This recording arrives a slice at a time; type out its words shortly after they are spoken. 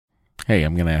Hey,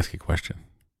 I'm going to ask you a question.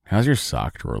 How's your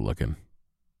sock drawer looking?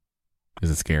 Is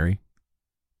it scary?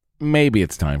 Maybe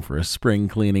it's time for a spring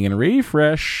cleaning and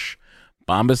refresh.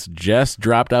 Bombas just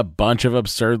dropped a bunch of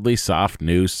absurdly soft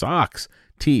new socks,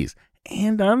 tees,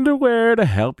 and underwear to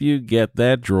help you get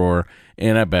that drawer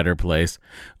in a better place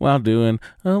while doing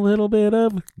a little bit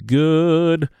of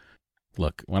good.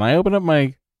 Look, when I open up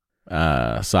my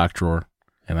sock drawer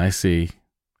and I see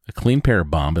a clean pair of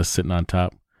Bombas sitting on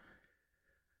top,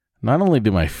 not only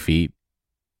do my feet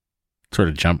sort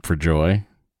of jump for joy,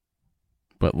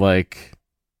 but I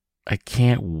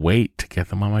can't wait to get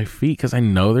them on my feet because I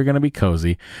know they're going to be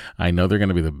cozy. I know they're going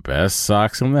to be the best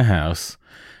socks in the house,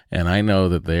 and I know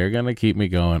that they're going to keep me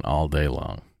going all day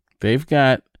long. They've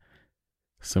got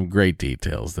some great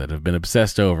details that have been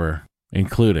obsessed over,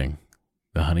 including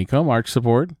the honeycomb arch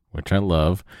support, which I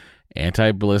love,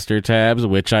 anti-blister tabs,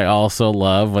 which I also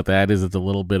love. What that is, it's a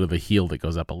little bit of the heel that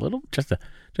goes up a little, just a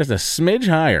smidge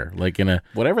higher, like in a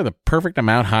whatever the perfect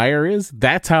amount higher is.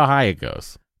 That's how high it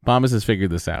goes. Bombas has figured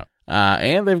this out.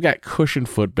 And they've got cushioned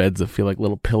footbeds that feel like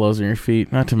little pillows on your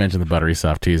feet, not to mention the buttery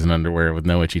soft tees and underwear with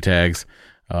no itchy tags.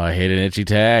 Oh, I hate an itchy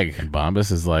tag. And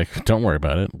Bombas is like, don't worry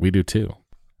about it. We do too.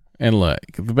 And look,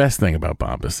 the best thing about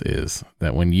Bombas is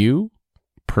that when you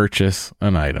purchase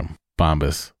an item,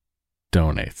 Bombas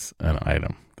donates an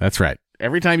item. That's right.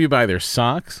 Every time you buy their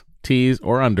socks, tees,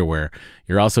 or underwear,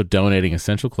 you're also donating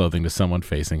essential clothing to someone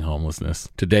facing homelessness.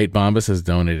 To date, Bombas has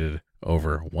donated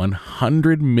over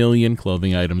 100 million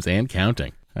clothing items and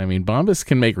counting. I mean, Bombas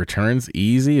can make returns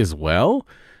easy as well.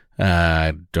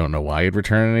 I don't know why you'd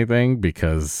return anything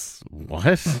because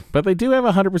what? But they do have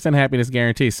a 100% happiness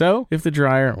guarantee. So if the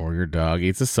dryer or your dog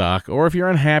eats a sock, or if you're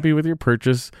unhappy with your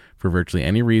purchase for virtually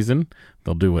any reason,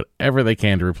 they'll do whatever they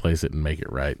can to replace it and make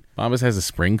it right. Bombas has a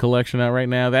spring collection out right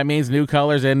now. That means new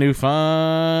colors and new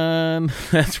fun.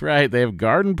 That's right. They have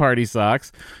garden party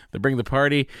socks that bring the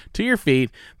party to your feet.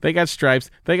 They got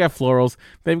stripes. They got florals.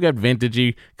 They've got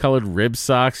vintagey colored rib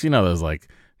socks. You know,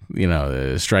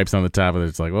 those stripes on the top of it.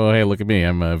 It's like, oh, hey, look at me.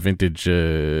 I'm a vintage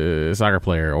soccer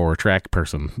player or track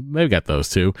person. They've got those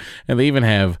too. And they even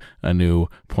have a new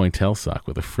pointelle sock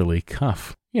with a frilly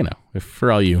cuff. You know, if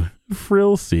for all you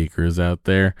frill seekers out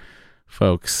there,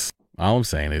 folks, all I'm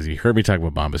saying is you heard me talk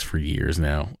about Bombas for years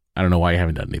now. I don't know why you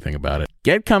haven't done anything about it.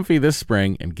 Get comfy this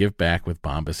spring and give back with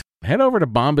Bombas. Head over to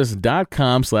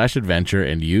bombas.com/adventure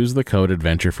and use the code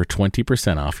adventure for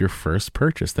 20% off your first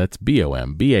purchase. That's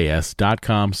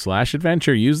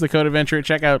bombas.com/adventure. Use the code adventure at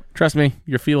checkout. Trust me,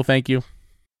 your feet will thank you.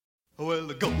 Well,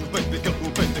 go, baby, go,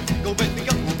 baby, go, baby, go, baby,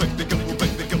 go, baby, go,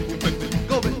 baby, go, baby,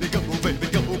 go, baby,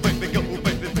 go, baby, go,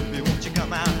 baby, won't you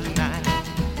come out tonight?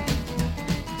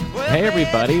 Well, hey,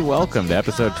 everybody. Welcome to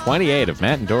episode 28 of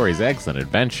Matt and Dory's Excellent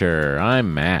Adventure.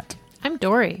 I'm Matt. I'm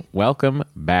Dory. Welcome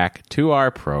back to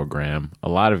our program. A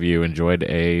lot of you enjoyed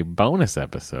a bonus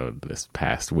episode this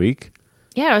past week.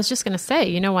 Yeah, I was just going to say,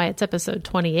 you know why it's episode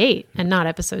 28 and not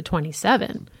episode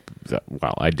 27?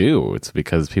 Well, I do. It's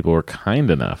because people were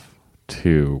kind enough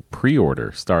to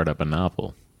pre-order Start Up a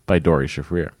Novel by Dory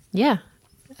Shafrir. Yeah.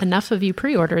 Enough of you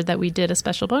pre-ordered that we did a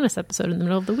special bonus episode in the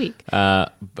middle of the week.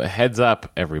 But heads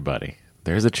up, everybody.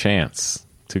 There's a chance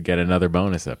to get another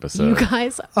bonus episode. You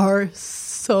guys are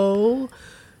so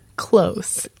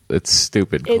close. It's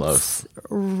stupid close. It's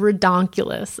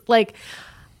redonkulous. Like,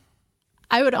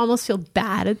 I would almost feel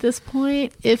bad at this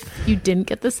point if you didn't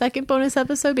get the second bonus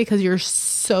episode because you're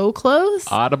so close.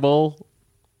 Audible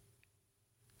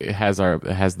has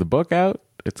the book out.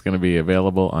 It's going to be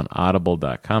available on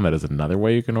audible.com. That is another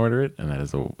way you can order it, and that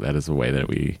is a way that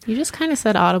we... You just kind of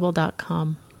said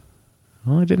audible.com.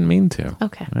 Well, I didn't mean to.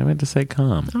 Okay. I meant to say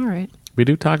com. All right. We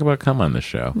do talk about cum on this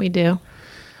show. We do.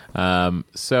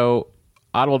 So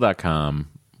audible.com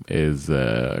is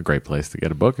a great place to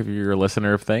get a book. If you're a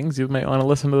listener of things, you might want to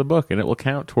listen to the book, and it will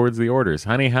count towards the orders.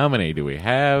 Honey, how many do we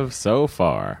have so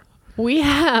far? We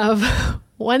have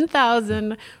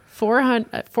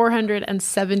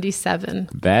 1,477.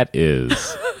 That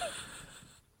is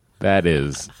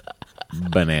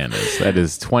bananas. That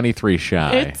is 23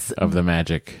 shy of the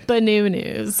magic. Banu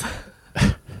news.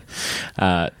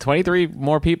 23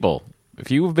 more people. If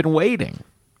you have been waiting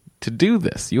to do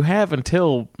this, you have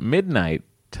until midnight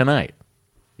tonight.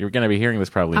 You're going to be hearing this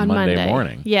probably On Monday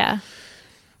morning. Yeah.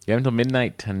 You have until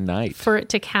midnight tonight. For it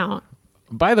to count.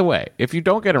 By the way, if you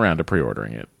don't get around to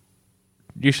pre-ordering it,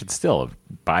 you should still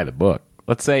buy the book.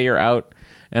 Let's say you're out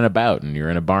and about and you're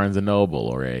in a Barnes & Noble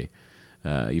or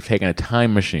you've taken a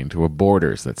time machine to a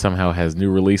Borders that somehow has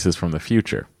new releases from the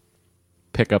future.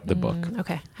 Pick up the book.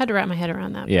 Okay. Had to wrap my head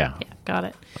around that. Yeah. Yeah, got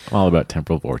it. I'm all about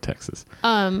temporal vortexes.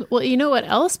 Well, you know what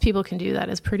else people can do that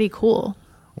is pretty cool?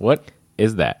 What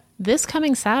is that? This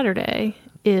coming Saturday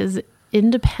is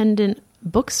Independent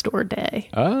Bookstore Day.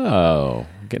 Oh,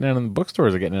 getting in on the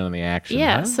bookstores are getting in on the action.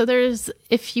 Yeah, huh? so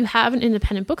if you have an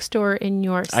independent bookstore in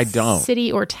your I don't.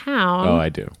 city or town. Oh, I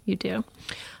do. You do.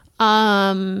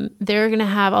 They're going to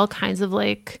have all kinds of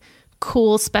like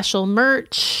cool special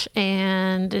merch,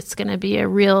 and it's going to be a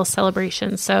real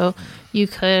celebration. So you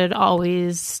could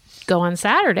always go on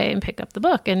Saturday and pick up the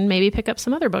book, and maybe pick up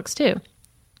some other books too.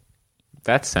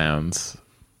 That sounds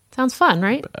Sounds fun,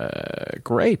 right?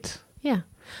 great. Yeah.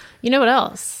 You know what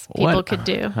else people What? could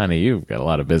do? Honey, you've got a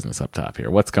lot of business up top here.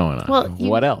 What's going on? Well,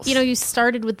 what else? You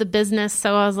started with the business,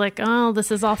 so I was like, oh, this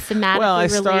is all thematically Well, I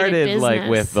related started business. like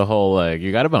with the whole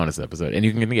you got a bonus episode, and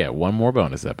you can get one more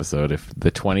bonus episode if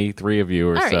the 23 of you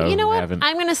or all right, so you know what? haven't.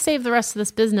 I'm going to save the rest of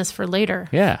this business for later.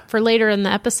 Yeah. For later in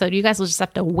the episode. You guys will just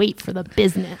have to wait for the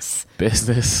business.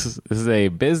 Business. This is a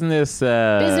business.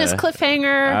 Business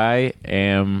cliffhanger. I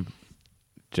am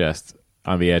just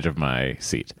on the edge of my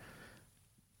seat.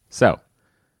 So,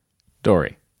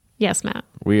 Dory, Yes, Matt.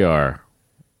 we are.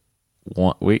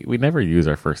 We never use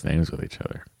our first names with each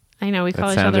other. I know we That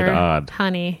call each sounded other odd.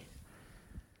 honey.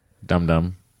 Dum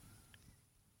dum.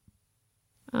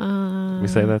 We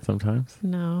say that sometimes.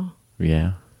 No.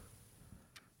 Yeah.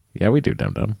 Yeah, we do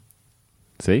dum dum.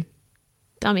 See?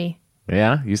 Dummy.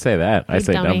 Yeah, you say that. I You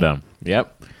say dummy. dum dum.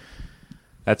 Yep.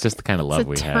 That's just the kind of love It's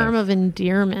we a have. term of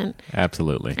endearment.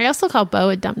 Absolutely. I also call Bo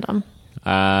a dum-dum.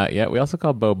 Yeah, we also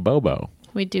call Bo Bobo,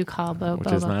 We do call Bo which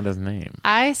Bobo. is not his name.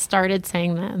 I started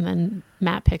saying that, and then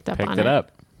Matt picked up on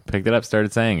Picked it up,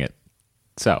 started saying it.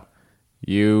 So,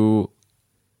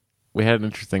 we had an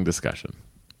interesting discussion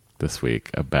this week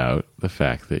about the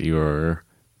fact that your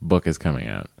book is coming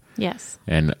out, Yes.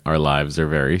 and our lives are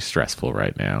very stressful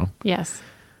right now Yes.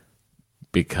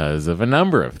 because of a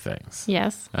number of things.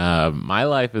 Yes. My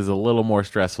life is a little more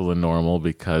stressful than normal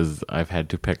because I've had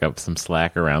to pick up some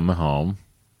slack around the home,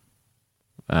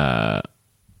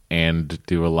 and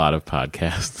do a lot of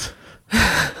podcasts.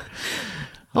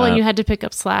 Well, and you had to pick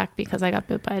up slack because I got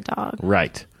bit by a dog.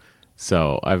 Right.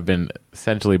 So I've been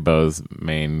essentially Bo's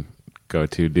main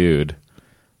go-to dude.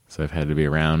 So I've had to be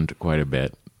around quite a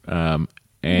bit. And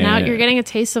Now you're getting a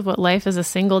taste of what life as a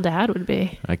single dad would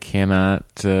be. I cannot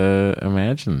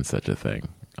imagine such a thing.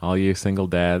 All you single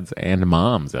dads and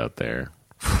moms out there.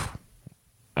 I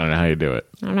don't know how you do it.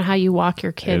 I don't know how you walk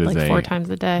your kid It is like a 4 times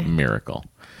a day. Miracle.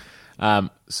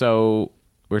 So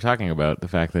we're talking about the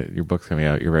fact that your book's coming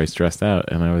out. You're very stressed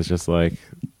out. And I was just like,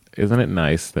 isn't it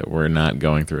nice that we're not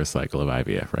going through a cycle of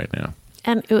IVF right now?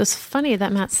 And it was funny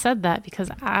that Matt said that because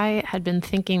I had been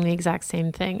thinking the exact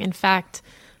same thing. In fact,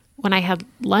 when I had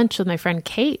lunch with my friend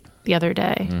Kate the other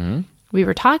day, we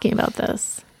were talking about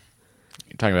this.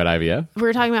 You're talking about IVF? We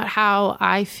were talking about how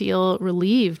I feel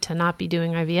relieved to not be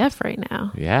doing IVF right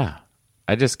now. Yeah.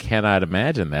 I just cannot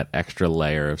imagine that extra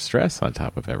layer of stress on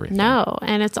top of everything. No,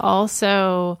 and it's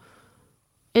also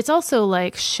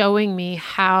like showing me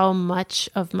how much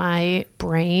of my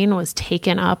brain was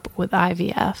taken up with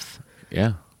IVF.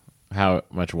 Yeah. How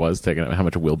much was taken up, how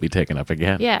much will be taken up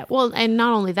again? Yeah, well, and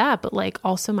not only that, but like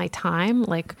also my time,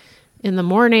 like in the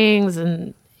mornings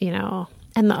and,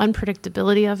 and the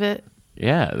unpredictability of it.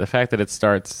 Yeah, the fact that it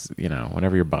starts,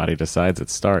 whenever your body decides it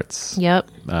starts. Yep.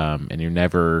 And you're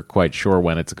never quite sure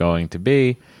when it's going to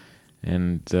be.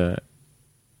 And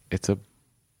it's a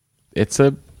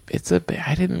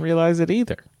I didn't realize it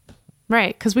either.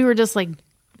 Right, because we were just like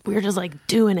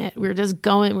doing it. We were just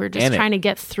going. We were just trying to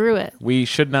get through it. We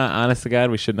should not, honest to God,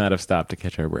 we should not have stopped to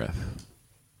catch our breath.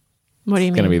 What do you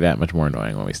It's mean? going to be that much more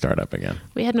annoying when we start up again.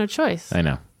 We had no choice. I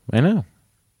know.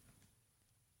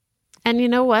 And you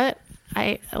know what?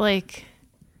 I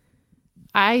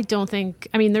don't think.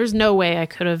 I mean, there's no way I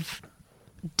could have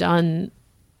done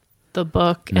the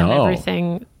book and No.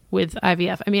 everything with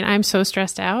IVF. I mean, I'm so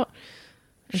stressed out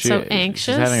and so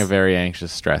anxious. She's having a very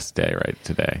anxious, stressed day right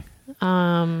today.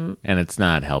 And it's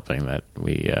not helping that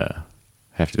we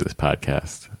have to do this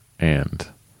podcast. And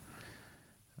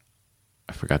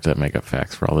I forgot to make up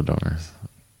facts for all the donors.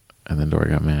 And then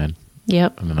Dory got mad.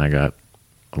 Yep. And then I got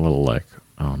a little like,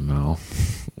 oh no,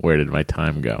 where did my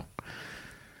time go?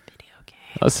 Video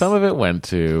game. Some of it went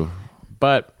to,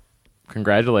 but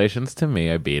congratulations to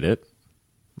me. I beat it.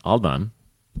 All done.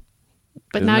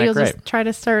 But Isn't now that you'll great? just try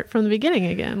to start from the beginning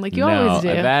again, like you always do.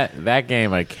 That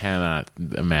game, I cannot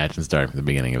imagine starting from the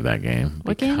beginning of that game.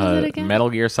 What game is it because again? Metal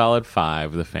Gear Solid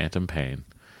 5, The Phantom Pain,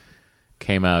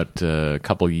 came out a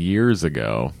couple years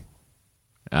ago,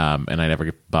 and I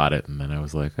never bought it. And then I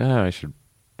was like, oh, I should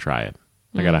try it.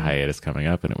 I got a hiatus coming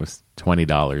up, and it was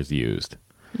 $20 used.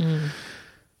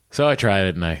 So I tried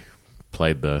it, and I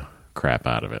played the crap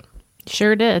out of it.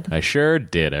 Sure did. I sure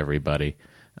did, everybody.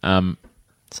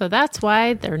 So that's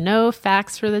why there are no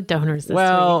facts for the donors this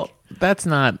week. That's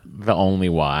not the only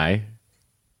why.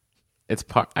 It's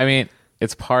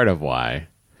it's part of why.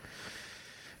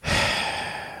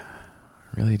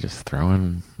 Really just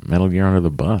throwing Metal Gear under the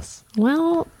bus.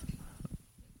 Well,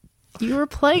 you were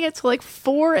playing it till like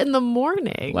 4 a.m.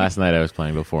 Last night I was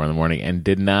playing till 4 a.m.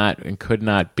 and could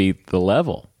not beat the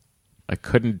level. I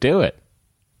couldn't do it.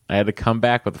 I had to come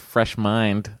back with a fresh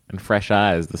mind and fresh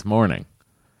eyes this morning.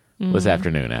 This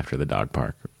afternoon after the dog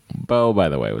park. Bo, by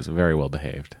the way, was very well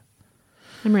behaved.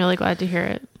 I'm really glad to hear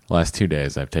it. Last 2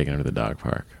 days I've taken him to the dog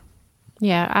park.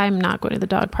 Yeah, I'm not going to the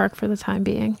dog park for the time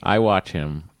being. I watch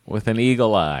him with an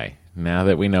eagle eye. Now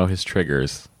that we know his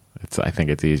triggers, I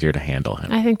think it's easier to handle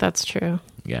him. I think that's true.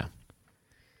 Yeah.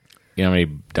 You know how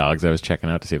many dogs I was checking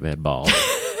out to see if they had balls?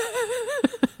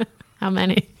 How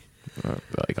many?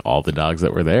 Like all the dogs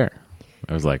that were there.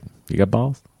 I was like, you got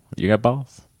balls? You got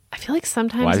balls? I feel like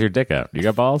sometimes... Why's your dick out? You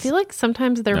got balls? I feel like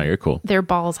sometimes No, you're cool. their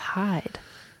balls hide.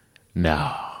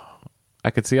 No.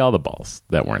 I could see all the balls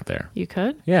that weren't there. You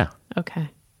could? Yeah. Okay.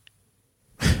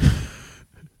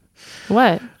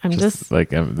 What? I'm just... like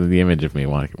the image of me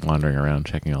wandering around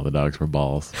checking all the dogs for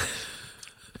balls.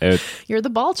 You're the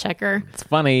ball checker. It's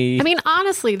funny. I mean,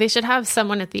 honestly, they should have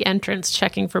someone at the entrance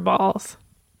checking for balls.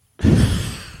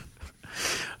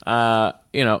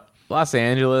 Los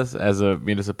Angeles as a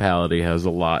municipality has a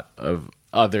lot of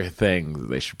other things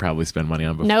they should probably spend money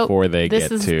on before they get to.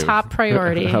 This is top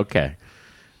priority. Okay.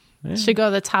 Should go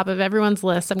to the top of everyone's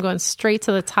list. I'm going straight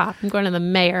to the top. I'm going to the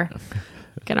mayor.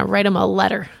 Gonna write him a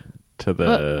letter. To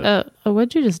the.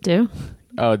 What'd you just do?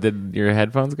 Oh, did your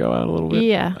headphones go out a little bit?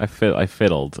 Yeah. I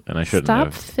fiddled, and I shouldn't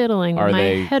have. Stop fiddling Are with my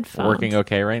they headphones. working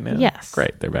okay right now? Yes.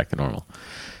 Great. They're back to normal.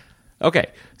 Okay.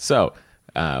 So,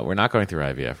 we're not going through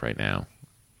IVF right now.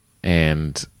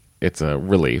 And it's a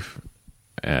relief.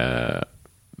 We're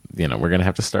going to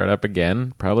have to start up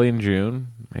again, probably in June,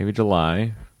 maybe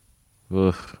July.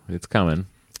 Ugh, it's coming.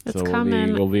 It's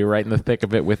coming. We'll be right in the thick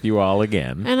of it with you all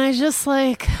again. And I just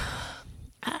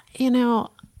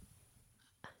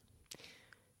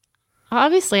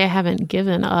obviously I haven't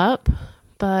given up,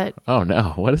 but oh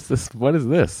no, what is this? What is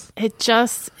this? it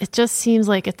just seems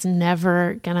like it's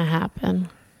never gonna happen.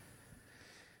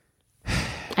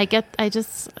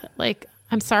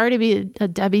 I'm sorry to be a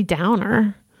Debbie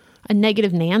Downer, a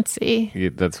negative Nancy.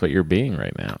 That's what you're being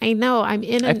right now. I know. I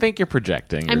think you're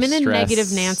projecting. I'm in a stress.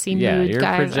 negative Nancy Yeah, mood, you're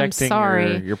guys. I'm projecting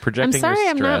sorry. You're projecting. I'm sorry. your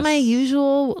I'm not stress. my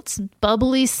usual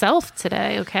bubbly self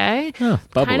today. Okay. Oh,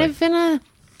 bubbly. Kind of in a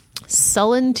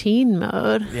sullen teen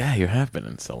mode. Yeah, you have been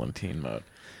in sullen teen mode.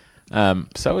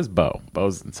 So is Bo.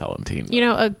 Bo's in sullen teen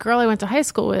mode. A girl I went to high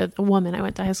school with, a woman I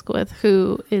went to high school with,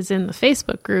 who is in the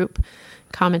Facebook group,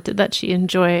 commented that she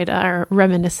enjoyed our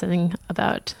reminiscing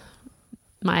about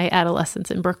my adolescence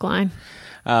in Brookline.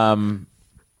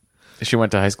 She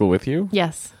went to high school with you?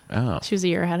 Yes. Oh. She was a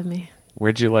year ahead of me.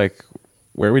 Where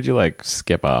would you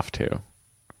skip off to?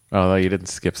 Oh, you didn't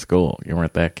skip school. You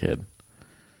weren't that kid.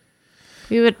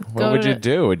 What would you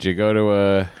do? Would you go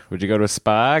to a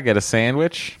spa, get a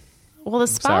sandwich? Well,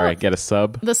 Get a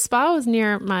sub. The spa was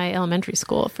near my elementary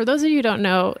school. For those of you who don't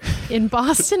know, in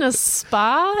Boston, a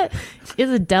spa is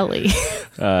a deli.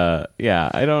 Yeah,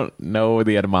 I don't know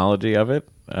the etymology of it.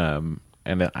 And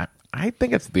I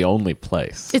think it's the only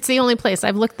place. It's the only place.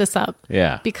 I've looked this up.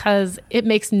 Yeah. Because it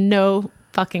makes no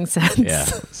fucking sense. Yeah.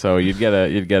 So you get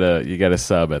a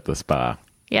sub at the spa.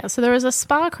 Yeah, so there was a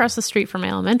spa across the street from my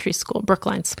elementary school,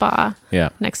 Brookline Spa. Yeah.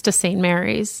 Next to St.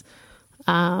 Mary's.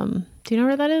 Do you know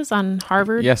where that is? On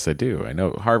Harvard? Yes, I do. I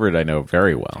know Harvard. I know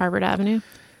very well. Harvard Avenue.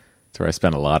 It's where I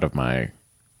spent a lot of my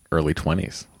early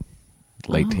 20s,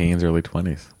 late teens, early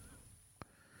 20s.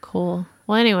 Cool.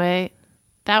 Well, anyway,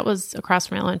 that was across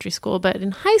from elementary school. But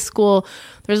in high school,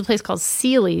 there was a place called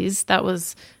Seeley's.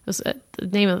 The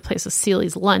name of the place was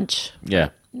Seeley's Lunch. Yeah.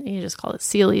 You just call it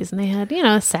Seeley's. And they had,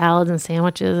 salads and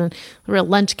sandwiches and a real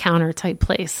lunch counter type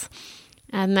place.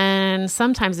 And then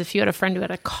sometimes if you had a friend who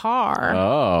had a car.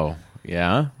 Oh,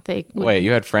 yeah. Wait,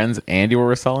 you had friends and you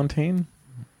were a sullen teen?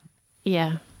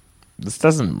 Yeah. This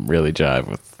doesn't really jive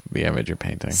with the image you're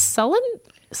painting.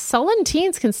 Sullen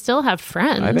teens can still have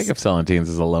friends. I think of sullen teens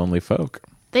as a lonely folk.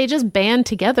 They just band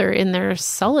together in their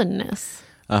sullenness.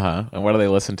 Uh-huh. And what do they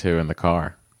listen to in the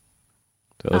car?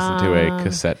 Do they listen to a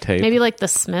cassette tape? Maybe like the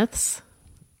Smiths.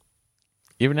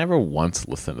 You've never once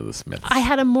listened to the Smiths. I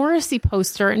had a Morrissey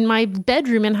poster in my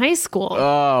bedroom in high school.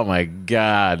 Oh, my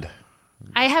God.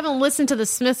 I haven't listened to the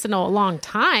Smiths in a long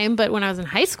time, but when I was in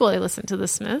high school, I listened to the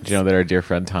Smiths. Do you know that our dear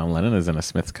friend Tom Lennon is in a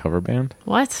Smiths cover band?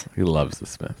 What? He loves the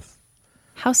Smiths.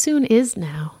 How soon is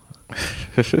now?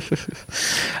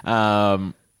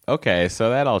 Okay, so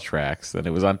that all tracks. And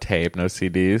it was on tape, no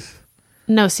CDs.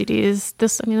 No CDs.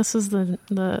 This was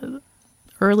the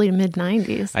early to mid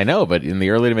 90s. I know, but in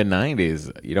the early to mid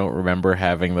 90s, you don't remember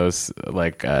having those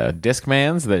like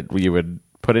Discmans that you would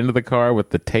put into the car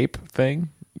with the tape thing?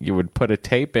 You would put a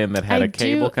tape in that had I a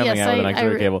cable do- coming yes, out with an I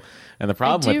auxiliary re- cable. And the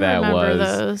problem I with do that remember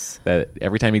was those. that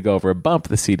every time you go over a bump,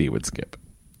 the CD would skip.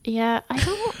 Yeah, I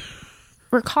don't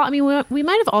recall. I mean, we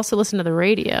might have also listened to the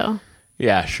radio.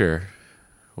 Yeah, sure.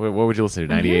 What would you listen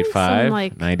to? I'm hearing 98.5? some,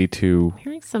 like- 92?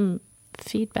 Hearing some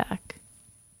feedback.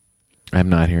 I'm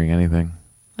not hearing anything.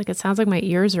 Like it sounds like my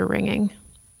ears are ringing.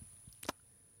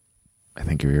 I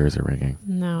think your ears are ringing.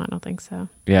 No, I don't think so.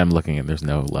 Yeah, I'm looking and there's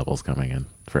no levels coming in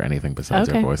for anything besides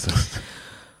our Okay. voices.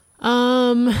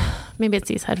 Maybe it's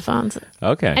these headphones.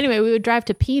 Okay. Anyway, we would drive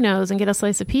to Pino's and get a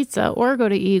slice of pizza or go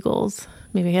to Eagles.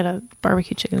 Maybe get a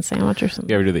barbecue chicken sandwich or something.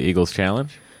 You ever do the Eagles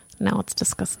challenge? No, it's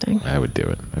disgusting. I would do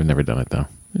it. I've never done it though.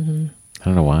 Mm-hmm. I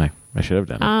don't know why. I should have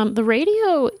done it. The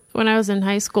radio when I was in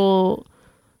high school.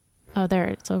 Oh, there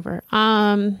it's over.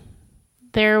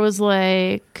 There was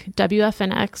like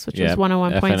WFNX, which was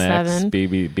 101.7.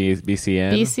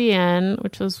 BCN. BCN,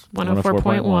 which was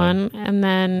 104.1, and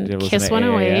then Did you Kiss listen to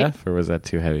 108. AAF, or was that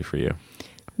too heavy for you?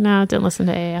 No, didn't listen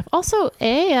to AAF. Also,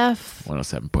 AAF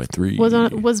 107.3.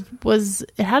 was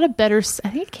it had a better. I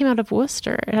think it came out of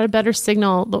Worcester. It had a better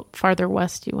signal the farther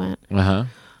west you went.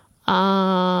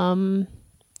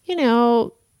 You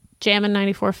know, Jammin'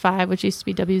 94.5, which used to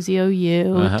be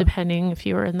WZOU, depending if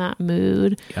you were in that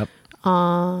mood. Yep.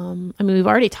 I mean, we've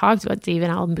already talked about Dave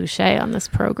and Alan Boucher on this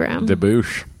program.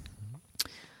 Debouche.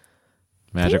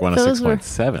 Magic think those were-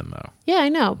 106.7 though. Yeah, I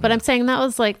know, but I'm saying that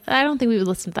was like I don't think we would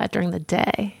listen to that during the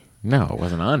day. No, it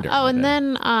wasn't on during Oh, the and day. then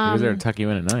He was there to tuck you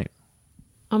in at night.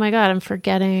 oh my god, I'm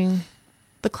forgetting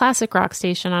the classic rock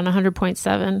station on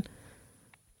 100.7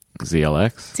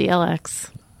 ZLX. ZLX.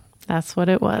 That's what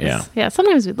it was. Yeah.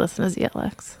 Sometimes we'd listen to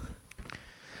ZLX.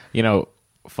 You know,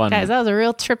 fun Guys, that was a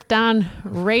real trip down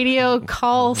radio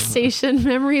call station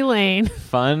memory lane.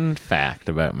 fun fact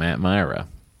about Matt Myra.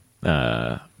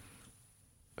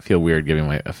 I feel weird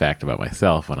giving a fact about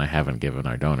myself when I haven't given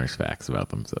our donors facts about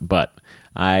them. But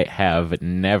I have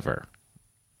never,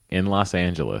 in Los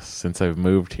Angeles, since I've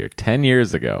moved here 10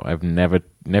 years ago, I've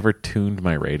never tuned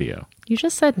my radio. You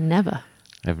just said never.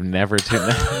 I've never tuned.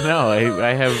 No,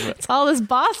 I have. It's all this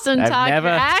Boston I've talk. never-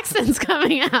 Your accent's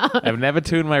coming out. I've never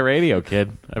tuned my radio,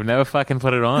 kid. I've never fucking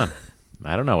put it on.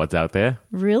 I don't know what's out there.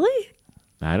 Really?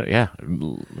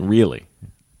 Really.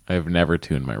 I've never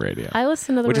tuned my radio. I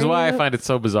listen to the Which radio. is why I find it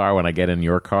so bizarre when I get in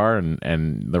your car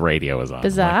and the radio is on.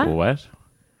 Bizarre? I'm like, what?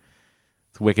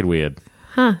 It's wicked weird.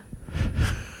 Huh.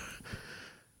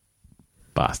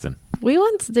 Boston.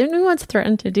 Didn't we once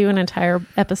threaten to do an entire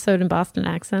episode in Boston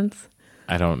accents?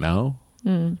 I don't know.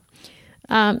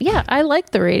 Yeah, I like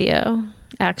the radio,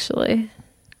 actually.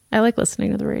 I like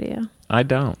listening to the radio. I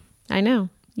don't. I know.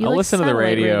 You I'll like listen to the satellite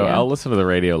radio. I'll listen to the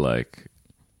radio like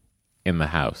in the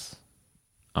house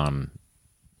on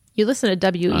You listen to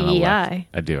on a left. WEEI.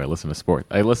 I do. I listen to sports.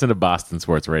 I listen to Boston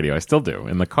sports radio. I still do.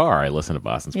 In the car, I listen to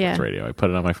Boston sports Yeah. radio. I put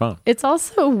it on my phone. It's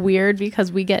also weird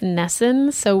because we get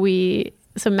Nesson,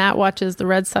 so Matt watches the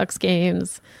Red Sox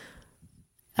games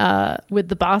with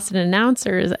the Boston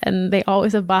announcers, and they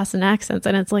always have Boston accents,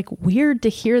 and it's like weird to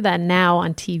hear that now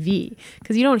on TV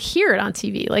because you don't hear it on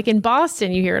TV. Like in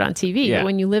Boston, you hear it on TV, Yeah. but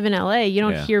when you live in LA, you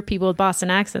don't Yeah. hear people with Boston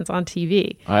accents on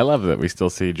TV. I love that we still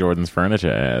see Jordan's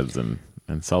Furniture ads and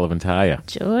Sullivan Tire.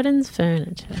 Jordan's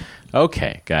Furniture.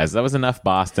 Okay, guys, that was enough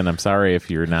Boston. I'm sorry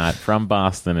if you're not from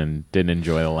Boston and didn't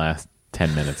enjoy the last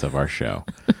 10 minutes of our show.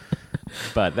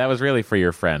 But that was really for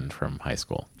your friend from high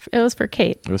school. It was for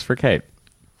Kate. It was for Kate.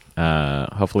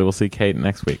 Hopefully we'll see Kate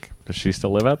next week. Does she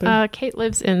still live out there? Kate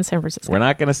lives in San Francisco. We're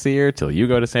not going to see her till you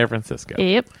go to San Francisco.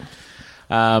 Yep.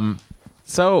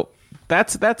 So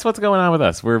that's what's going on with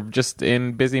us. We're just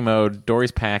in busy mode.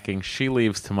 Dory's packing. She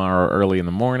leaves tomorrow early in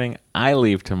the morning. I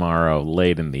leave tomorrow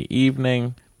late in the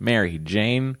evening. Mary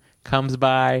Jane comes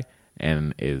by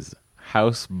and is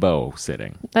house beau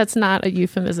sitting. That's not a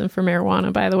euphemism for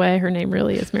marijuana, by the way. Her name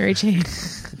really is Mary Jane.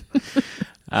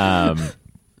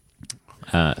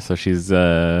 So she's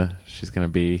going to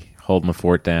be holding the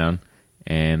fort down,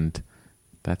 and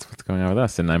that's what's going on with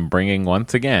us. And I'm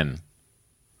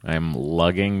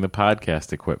lugging the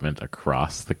podcast equipment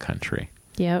across the country.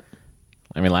 Yep,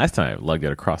 I mean, last time I lugged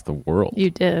it across the world. you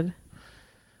did.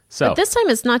 So But this time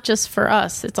it's not just for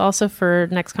us. It's also for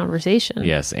Next Conversation.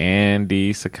 yes,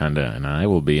 Andy Secunda and I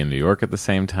will be in New York at the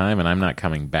same time, and I'm not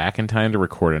coming back in time to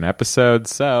record an episode,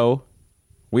 so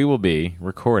we will be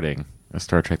recording a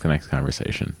Star Trek The Next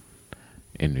Conversation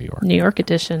in New York. New York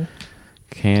edition.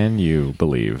 Can you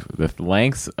believe the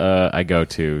lengths I go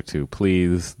to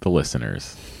please the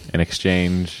listeners in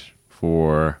exchange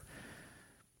for,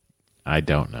 I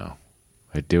don't know.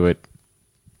 I do it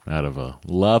out of a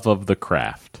love of the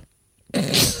craft.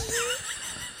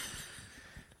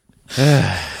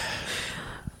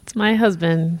 It's my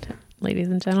husband, ladies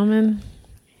and gentlemen.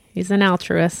 He's an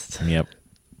altruist. Yep.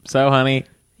 So, honey,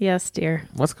 Yes, dear.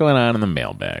 what's going on in the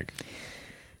mailbag?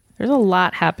 There's a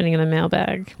lot happening in the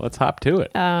mailbag. Let's hop to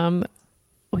it.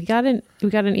 We got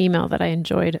an email that I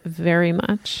enjoyed very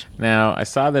much. Now, I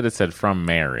saw that it said from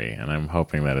Mary, and I'm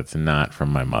hoping that it's not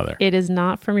from my mother. It is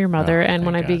not from your mother, Oh, and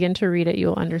when I thank God. begin to read it,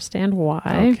 you'll understand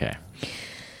why. Okay.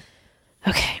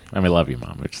 Okay. I mean, love you,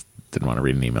 Mom. I just didn't want to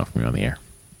read an email from you on the air.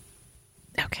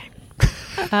 Okay.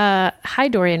 Hi,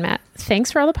 Dory and Matt.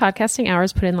 Thanks for all the podcasting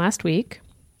hours put in last week.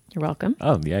 You're welcome.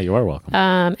 Oh, yeah, you are welcome.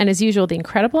 And as usual, the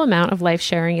incredible amount of life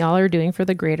sharing y'all are doing for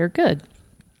the greater good.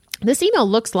 This email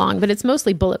looks long, but it's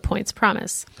mostly bullet points,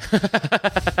 promise.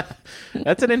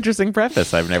 That's an interesting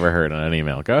preface I've never heard on an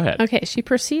email. Go ahead. Okay, she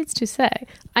proceeds to say,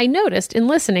 I noticed in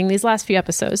listening these last few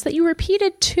episodes that you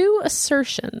repeated two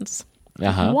assertions.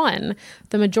 Uh-huh. One,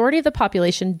 the majority of the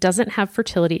population doesn't have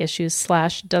fertility issues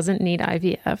 / doesn't need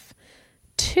IVF.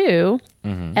 Two,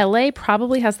 LA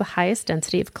probably has the highest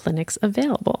density of clinics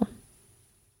available.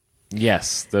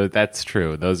 Yes, that's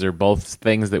true. Those are both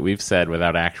things that we've said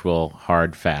without actual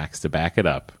hard facts to back it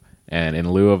up. And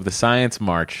in lieu of the science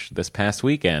march this past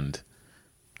weekend,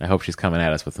 I hope she's coming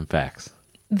at us with some facts.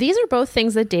 These are both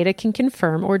things that data can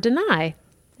confirm or deny.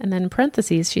 And then in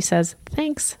parentheses, she says,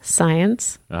 thanks,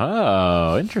 science.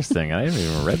 Oh, interesting. I haven't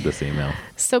even read this email.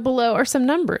 So below are some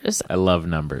numbers. I love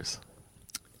numbers.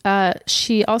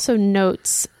 She also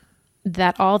notes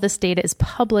that all this data is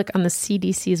public on the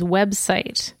CDC's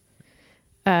website,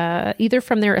 either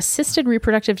from their assisted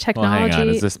reproductive Well, technology. hang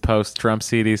on. Is this post-Trump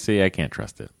CDC? I can't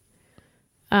trust it.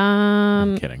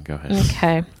 I'm kidding. Go ahead.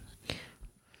 Okay.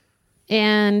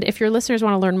 And if your listeners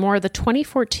want to learn more, the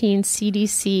 2014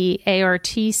 CDC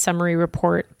ART summary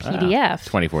report PDF,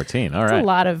 2014. All there's right. a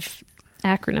lot of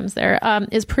acronyms there,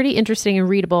 is pretty interesting and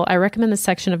readable. I recommend the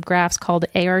section of graphs called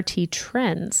ART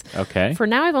Trends. Okay. For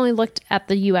now, I've only looked at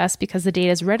the US because the data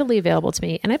is readily available to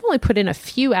me, and I've only put in a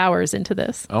few hours into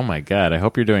this. Oh, my God. I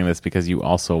hope you're doing this because you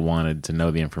also wanted to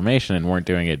know the information and weren't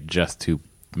doing it just to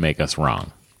make us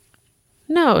wrong.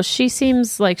 No, she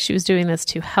seems like she was doing this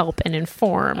to help and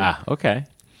inform. Ah, okay.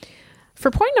 For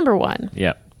point number one,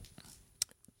 Yep.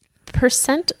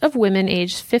 percent of women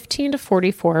aged 15 to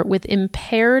 44 with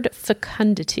impaired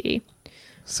fecundity,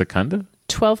 Secunda?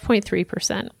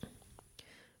 12.3%.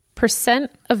 Percent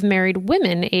of married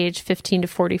women aged 15 to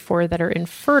 44 that are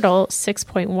infertile,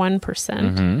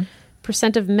 6.1%.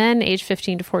 Percent of men aged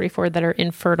 15 to 44 that are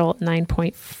infertile,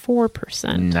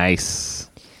 9.4%. Nice.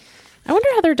 I wonder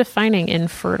how they're defining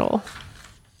infertile.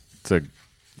 It's an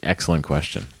excellent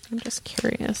question. I'm just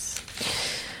curious.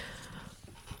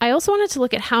 I also wanted to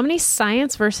look at how many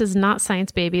science versus not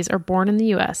science babies are born in the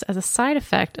U.S. as a side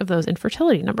effect of those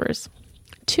infertility numbers.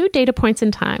 2 data points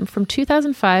in time from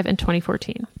 2005 and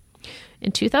 2014.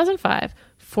 In 2005,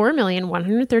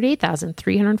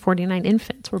 4,138,349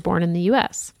 infants were born in the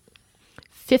U.S.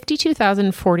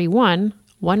 52,041,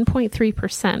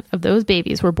 1.3% of those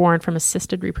babies were born from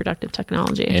assisted reproductive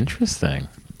technology. Interesting.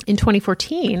 In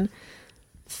 2014,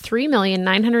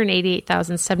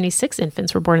 3,988,076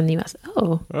 infants were born in the U.S.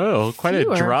 Oh, quite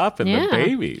Fewer. a drop in Yeah. the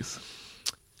babies.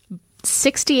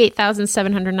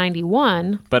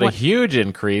 68,791, But a huge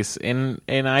increase in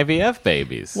IVF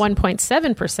babies.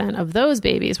 1.7% of those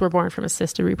babies were born from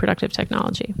assisted reproductive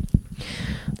technology.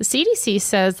 The CDC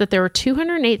says that there were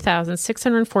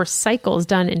 208,604 cycles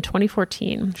done in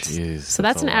 2014. Jeez, So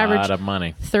that's an a average lot of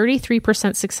money.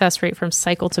 33% success rate from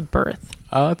cycle to birth.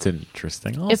 Oh, that's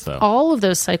interesting If also. all of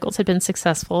those cycles had been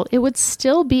successful, it would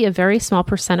still be a very small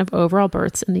percent of overall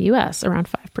births in the U.S., around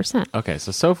 5%. Okay,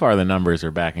 so far the numbers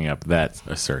are backing up that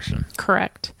assertion.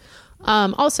 Correct.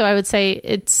 Also, I would say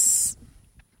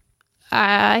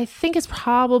I think it's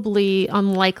probably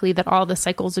unlikely that all the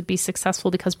cycles would be successful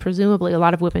because presumably a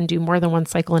lot of women do more than one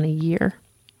cycle in a year.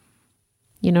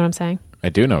 You know what I'm saying? I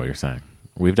do know what you're saying.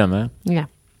 We've done that. Yeah.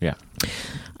 Yeah.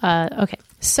 Okay.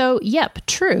 So, yep,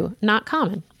 true, not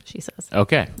common, she says.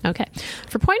 Okay. Okay.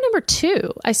 For point number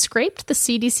 2, I scraped the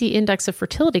CDC index of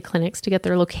fertility clinics to get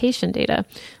their location data.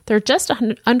 There are just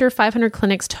under 500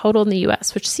 clinics total in the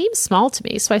U.S., which seems small to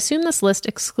me, so I assume this list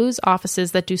excludes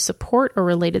offices that do support or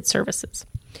related services.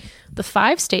 The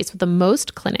 5 states with the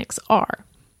most clinics are,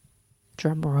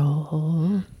 drum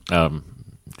roll, Drum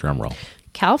roll.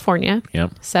 California,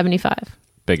 Yep. 75.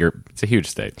 bigger. It's a huge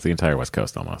state. It's the entire West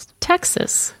Coast almost.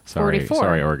 Texas, 44.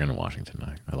 Sorry, Oregon and Washington.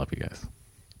 I love you guys.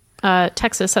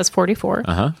 Texas has 44.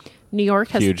 Uh-huh. New York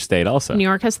has Huge state also. New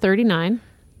York has 39.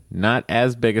 Not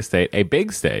as big a state. A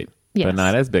big state, Yes. but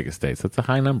not as big a state. So it's a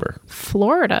high number.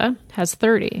 Florida has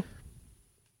 30.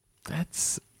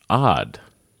 That's odd.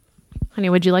 Honey,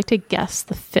 would you like to guess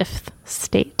the fifth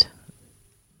state?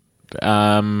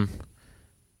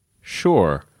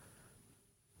 Sure.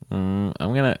 I'm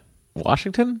gonna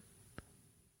Washington.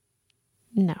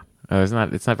 No. Oh, it's not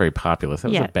very populous. That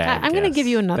was a bad. I'm going to guess. give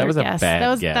you another That was guess. a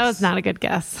bad guess. That was not a good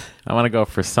guess. I want to go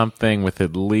for something with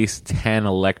at least 10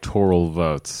 electoral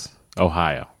votes.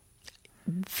 Ohio.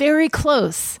 Very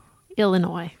close.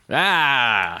 Illinois.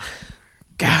 Ah.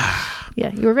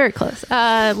 Yeah, you were very close.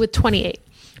 With 28.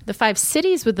 The 5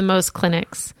 cities with the most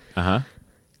clinics. Uh-huh.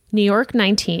 New York,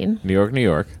 19. New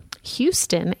York.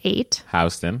 Houston, 8.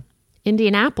 Houston,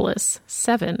 Indianapolis,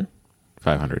 7.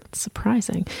 500.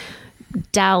 Surprising.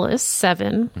 Dallas,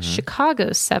 7.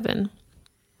 Chicago, 7.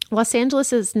 Los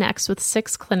Angeles is next with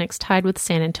 6 clinics, tied with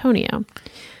San Antonio.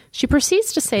 She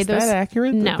proceeds to say Is those... that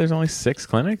accurate? No. That there's only 6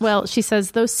 clinics? Well, she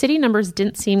says those city numbers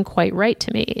didn't seem quite right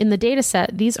to me. In the data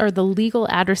set, these are the legal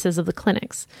addresses of the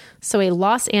clinics. So a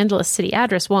Los Angeles city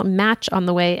address won't match on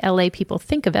the way LA people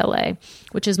think of LA,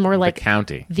 which is more like the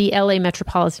county. the LA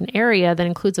metropolitan area that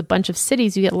includes a bunch of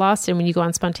cities you get lost in when you go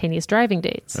on spontaneous driving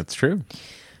dates. That's true.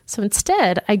 So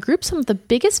instead, I grouped some of the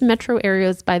biggest metro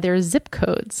areas by their zip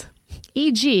codes.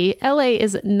 E.g., LA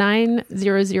is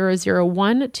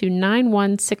 90001 to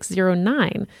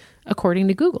 91609, according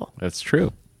to Google. That's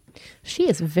true. She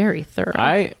is very thorough.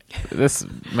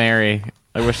 Mary,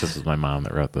 I wish this was my mom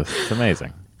that wrote this. It's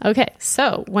amazing. Okay,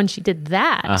 so when she did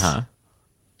that, Uh-huh.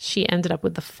 she ended up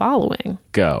with the following.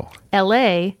 Go.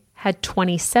 LA had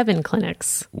 27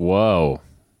 clinics Whoa.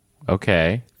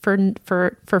 Okay. for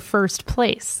first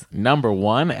place. Number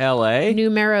 1, LA?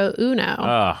 Numero uno.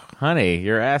 Oh, honey,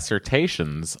 your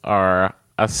assertions are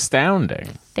astounding.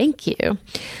 Thank you.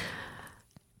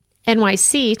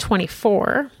 NYC,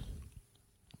 24.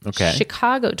 Okay.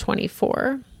 Chicago,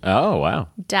 24. Oh, wow.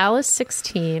 Dallas,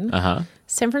 16. Uh-huh.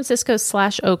 San Francisco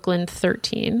 / Oakland,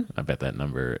 13. I bet that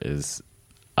number is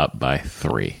up by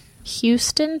 3.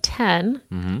 Houston,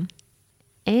 10.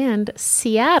 And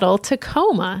Seattle,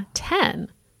 Tacoma, 10.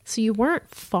 So you weren't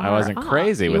far I wasn't off.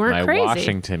 crazy You with weren't my crazy.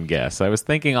 Washington guess. I was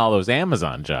thinking all those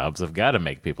Amazon jobs have got to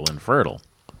make people infertile.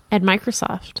 At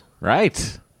Microsoft.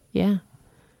 Right. Yeah.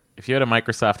 If you had a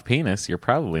Microsoft penis, you're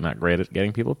probably not great at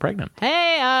getting people pregnant.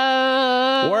 Hey,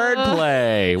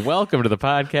 Wordplay. Welcome to the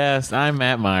podcast. I'm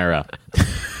Matt Myra.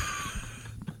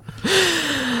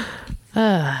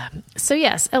 So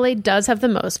yes, LA does have the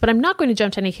most, but I'm not going to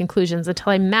jump to any conclusions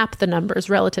until I map the numbers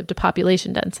relative to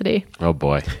population density. Oh,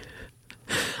 boy.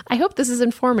 I hope this is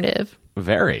informative.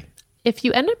 Very. If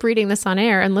you end up reading this on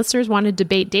air and listeners want to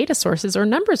debate data sources or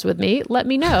numbers with me, let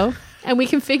me know, and we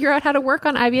can figure out how to work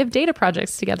on IVF data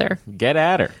projects together. Get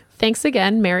at her. Thanks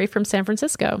again, Mary from San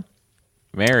Francisco.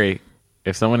 Mary,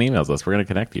 if someone emails us, we're going to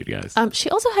connect you guys. She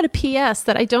also had a PS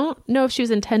that I don't know if she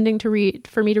was intending to read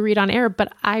for me to read on air,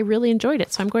 but I really enjoyed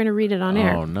it, so I'm going to read it on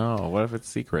air. Oh, no. What if it's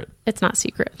secret? It's not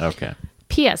secret. Okay.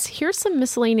 P.S. Here's some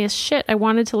miscellaneous shit I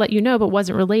wanted to let you know but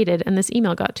wasn't related, and this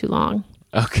email got too long.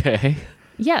 Okay.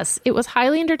 Yes, it was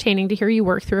highly entertaining to hear you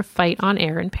work through a fight on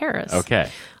air in Paris. Okay.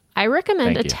 I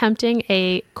recommend Thank you. attempting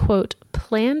a, quote,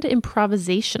 planned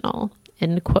improvisational,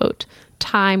 end quote,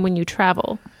 time when you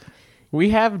travel.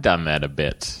 We have done that a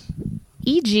bit.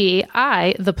 E.g.,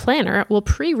 I, the planner, will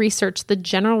pre-research the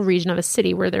general region of a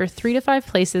city where there are 3 to 5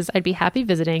 places I'd be happy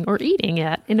visiting or eating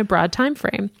at in a broad time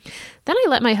frame. Then I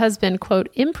let my husband, quote,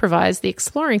 improvise the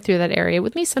exploring through that area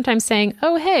with me sometimes saying,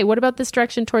 oh, hey, what about this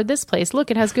direction toward this place?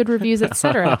 Look, it has good reviews,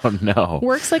 etc. Oh, no.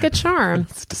 Works like a charm.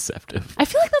 It's deceptive. I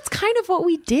feel like that's kind of what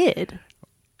we did.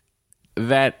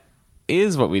 That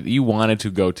is what you wanted to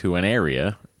go to an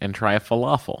area and try a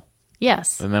falafel.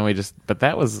 Yes. And then but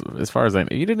that was, as far as I know,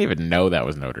 you didn't even know that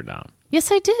was Notre Dame.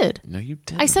 Yes, I did. No, you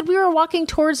didn't. I said we were walking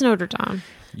towards Notre Dame.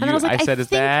 And then I was like, I said, is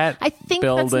that I think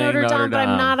that's building Notre Dame, Notre but I'm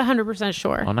Dame? not 100%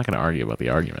 sure. Well, I'm not going to argue about the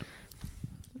argument.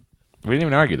 We didn't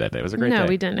even argue that day. It was a great day. No,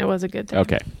 we didn't. It was a good day.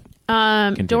 Okay.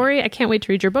 Dory, I can't wait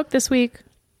to read your book this week.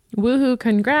 Woohoo,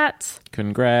 congrats.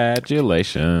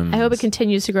 Congratulations. I hope it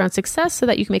continues to grow in success so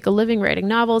that you can make a living writing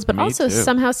novels, but Me also too.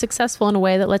 somehow successful in a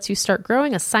way that lets you start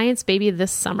growing a science baby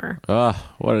this summer. Oh,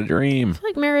 what a dream. I feel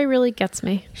like Mary really gets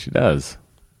me. She does.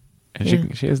 And Yeah.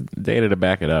 she has data to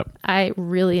back it up. I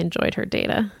really enjoyed her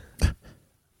data.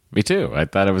 Me too. I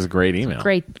thought it was a great email.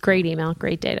 Great email,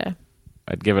 great data.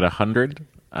 I'd give it 100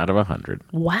 out of 100.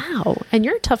 Wow. And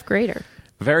you're a tough grader.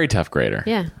 Very tough grader.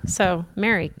 Yeah. So,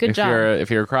 Mary, good If job.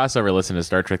 you're a crossover listener to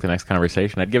Star Trek The Next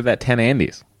Conversation, I'd give that 10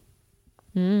 Andes.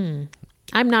 I'm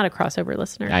not a crossover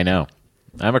listener. I know.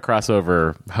 I'm a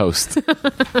crossover host.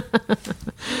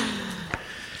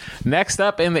 Next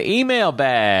up in the email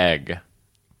bag,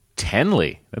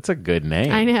 Tenley. That's a good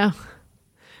name. I know.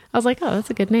 I was like, oh, that's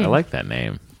a good name. I like that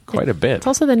name quite a bit. It's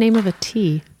also the name of a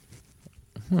tea.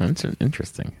 That's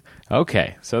interesting.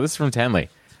 Okay, so this is from Tenley.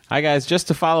 Hi, guys. Just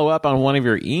to follow up on one of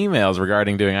your emails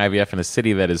regarding doing IVF in a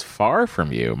city that is far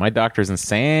from you, my doctor's in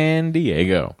San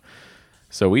Diego.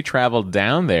 So we traveled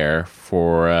down there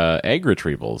for egg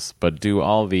retrievals, but do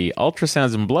all the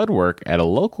ultrasounds and blood work at a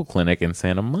local clinic in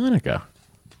Santa Monica.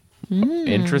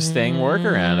 Interesting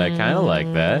workaround. I kind of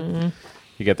like that.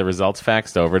 You get the results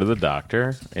faxed over to the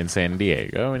doctor in San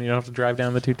Diego, and you don't have to drive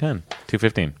down the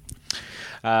 215.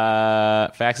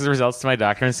 Faxes the results to my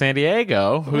doctor in San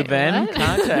Diego, who then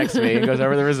contacts me and goes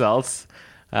over the results.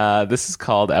 This is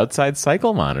called outside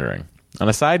cycle monitoring. On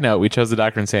a side note, we chose the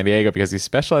doctor in San Diego because he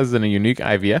specializes in a unique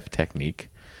IVF technique,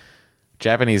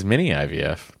 Japanese mini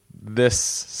IVF. This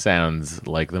sounds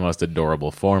like the most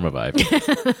adorable form of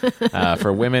IVF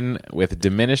for women with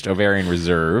diminished ovarian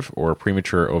reserve or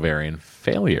premature ovarian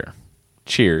failure.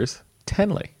 Cheers,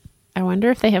 Tenley. I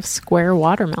wonder if they have square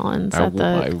watermelons at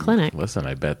the clinic. Listen,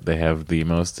 I bet they have the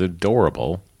most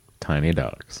adorable tiny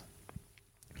dogs.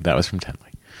 That was from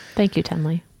Tenley. Thank you,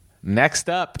 Tenley. Next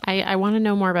up, I want to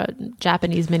know more about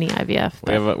Japanese mini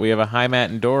IVF. we have a hi Matt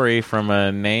and Dory from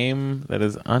a name that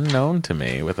is unknown to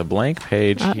me with a blank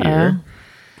page here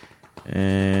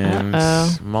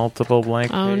and multiple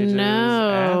blank pages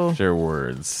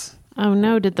afterwards. Oh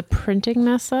no, did the printing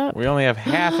mess up? We only have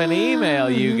half an email,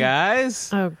 you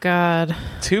guys. Oh God.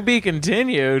 To be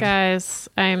continued. Guys,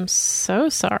 I'm so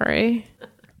sorry.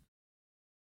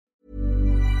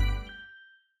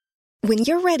 When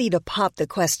you're ready to pop the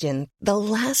question, the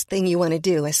last thing you want to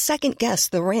do is second-guess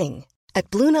the ring. At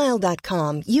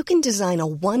BlueNile.com, you can design a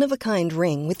one-of-a-kind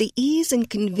ring with the ease and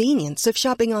convenience of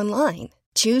shopping online.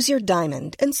 Choose your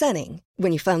diamond and setting.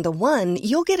 When you find the one,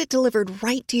 you'll get it delivered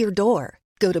right to your door.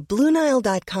 Go to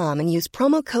BlueNile.com and use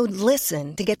promo code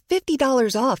LISTEN to get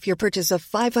 $50 off your purchase of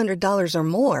 $500 or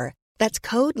more. That's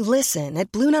code LISTEN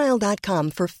at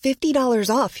BlueNile.com for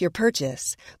 $50 off your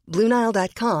purchase.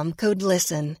 BlueNile.com, code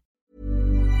LISTEN.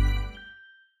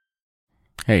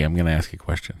 Hey, I'm going to ask you a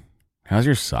question. How's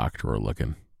your sock drawer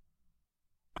looking?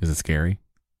 Is it scary?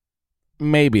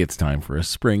 Maybe it's time for a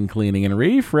spring cleaning and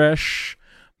refresh.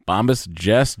 Bombas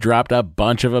just dropped a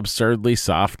bunch of absurdly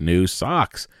soft new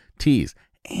socks, tees,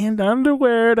 and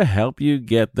underwear to help you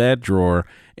get that drawer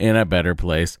in a better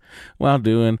place while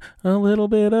doing a little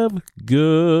bit of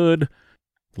good.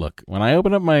 Look, when I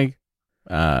open up my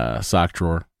sock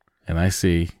drawer and I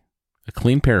see a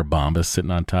clean pair of Bombas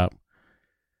sitting on top,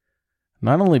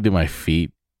 not only do my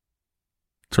feet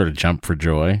sort of jump for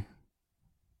joy,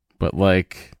 but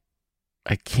like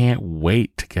I can't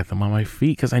wait to get them on my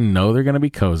feet because I know they're going to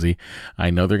be cozy. I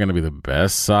know they're going to be the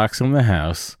best socks in the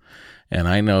house. And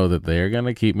I know that they're going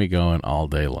to keep me going all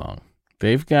day long.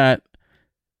 They've got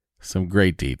some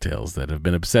great details that have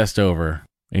been obsessed over,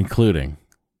 including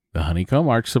the honeycomb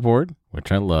arch support, which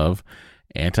I love,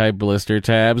 anti-blister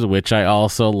tabs, which I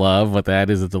also love. What that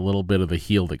is, it's a little bit of the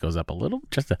heel that goes up a little,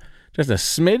 just a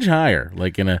smidge higher,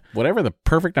 like in a whatever the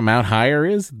perfect amount higher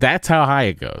is. That's how high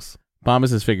it goes.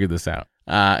 Bombas has figured this out.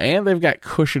 And they've got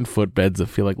cushioned footbeds that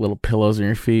feel like little pillows on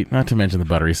your feet, not to mention the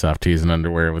buttery soft tees and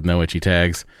underwear with no itchy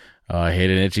tags. Oh, I hate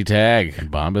an itchy tag. And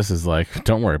Bombas is like,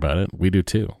 don't worry about it. We do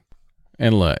too.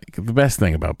 And look, the best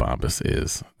thing about Bombas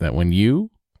is that when you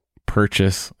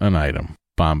purchase an item,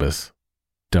 Bombas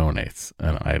donates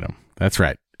an item. That's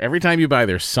right. Every time you buy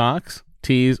their socks,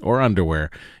 tees, or underwear,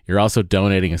 you're also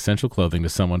donating essential clothing to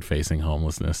someone facing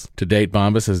homelessness. To date,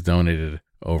 Bombas has donated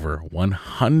over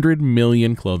 100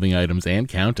 million clothing items and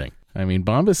counting. I mean,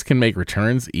 Bombas can make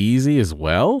returns easy as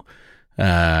well.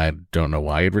 I don't know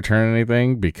why you'd return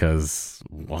anything because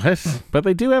what? But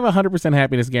they do have a 100%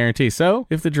 happiness guarantee. So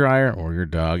if the dryer or your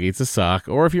dog eats a sock,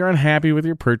 or if you're unhappy with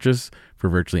your purchase for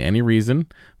virtually any reason,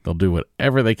 they'll do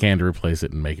whatever they can to replace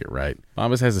it and make it right.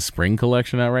 Bombas has a spring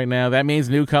collection out right now. That means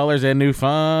new colors and new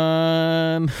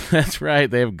fun. That's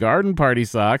right. They have garden party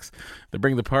socks that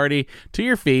bring the party to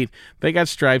your feet. They got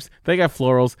stripes. They got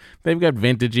florals. They've got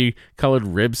vintagey colored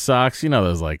rib socks. You know,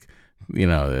 those like,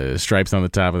 stripes on the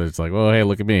top of it. It's like, oh, hey,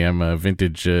 look at me. I'm a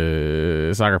vintage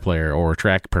soccer player or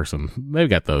track person. They've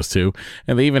got those too.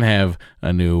 And they even have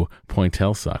a new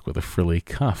pointelle sock with a frilly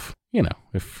cuff. You know,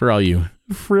 if for all you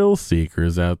frill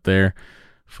seekers out there,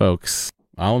 folks,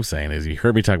 all I'm saying is you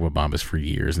heard me talk about Bombas for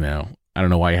years now. I don't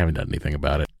know why you haven't done anything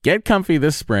about it. Get comfy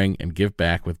this spring and give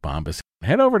back with Bombas.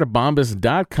 Head over to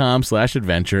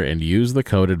bombas.com/adventure and use the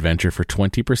code adventure for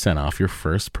 20% off your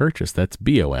first purchase. That's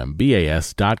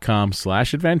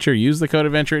bombas.com/adventure. Use the code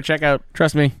adventure at checkout.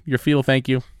 Trust me, your feet will thank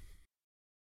you.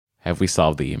 Have we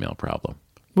solved the email problem?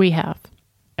 We have.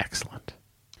 Excellent.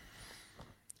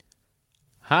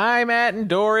 Hi, Matt and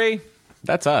Dory.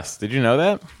 That's us. Did you know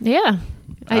that? Yeah,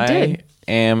 I did.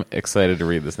 I am excited to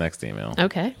read this next email.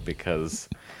 Okay. Because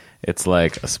it's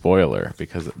like a spoiler,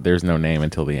 because there's no name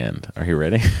until the end. Are you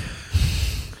ready?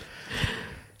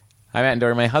 Hi, Matt and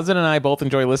Dory. My husband and I both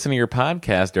enjoy listening to your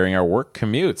podcast during our work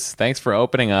commutes. Thanks for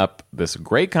opening up this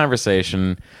great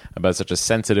conversation about such a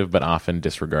sensitive but often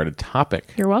disregarded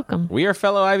topic. You're welcome. We are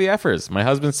fellow IVFers. My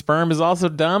husband's sperm is also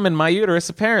dumb, and my uterus,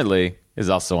 apparently, is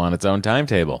also on its own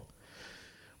timetable.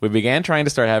 We began trying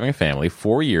to start having a family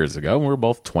 4 years ago, and we're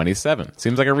both 27.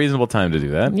 Seems like a reasonable time to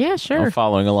do that. Yeah, sure. I'm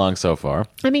following along so far.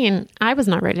 I mean, I was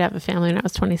not ready to have a family when I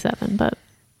was 27, but...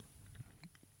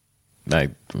 I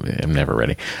am never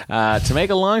ready. To make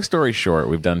a long story short,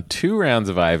 we've done 2 rounds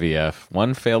of IVF,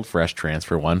 1 failed fresh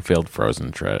transfer, 1 failed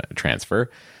frozen transfer.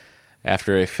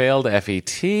 After a failed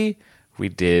FET, we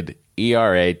did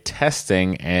ERA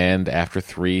testing, and after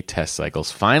 3 test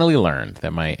cycles, finally learned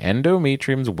that my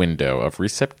endometrium's window of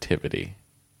receptivity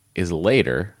is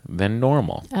later than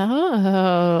normal.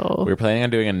 Oh. We're planning on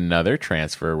doing another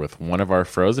transfer with one of our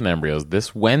frozen embryos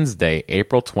this Wednesday,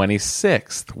 April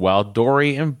 26th, while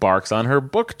Dory embarks on her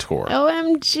book tour.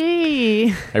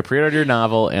 OMG. I pre-ordered your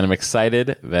novel, and I'm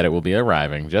excited that it will be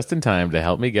arriving just in time to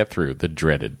help me get through the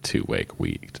dreaded 2-week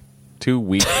wait.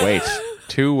 2-week wait.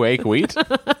 2-week wait?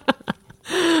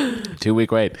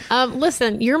 2-week wait.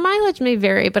 Listen, your mileage may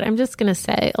vary, but I'm just going to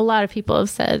say a lot of people have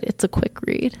said it's a quick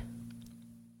read.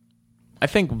 I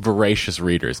think voracious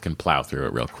readers can plow through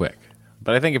it real quick.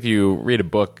 But I think if you read a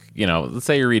book, let's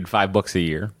say you read 5 books a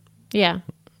year. Yeah.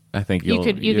 I think you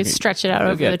could stretch it out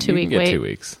over the 2-week wait. 2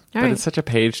 weeks. All but right. It's such a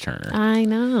page turner. I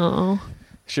know.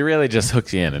 She really just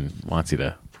hooks you in and wants you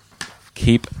to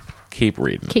keep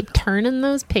reading. Keep turning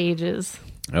those pages.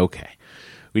 Okay.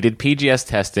 We did PGS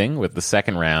testing with the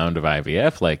second round of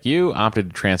IVF. Like you, opted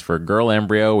to transfer a girl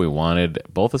embryo. We wanted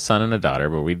both a son and a daughter,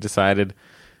 but we decided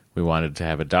we wanted to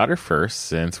have a daughter first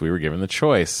since we were given the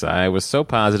choice. I was so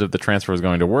positive the transfer was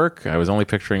going to work. I was only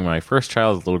picturing my first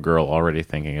child as a little girl, already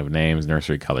thinking of names,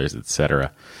 nursery colors,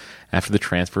 etc. After the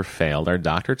transfer failed, our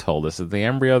doctor told us that the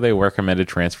embryo they recommended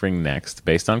transferring next,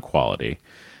 based on quality,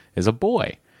 is a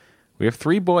boy. We have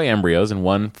 3 boy embryos and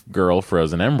 1 girl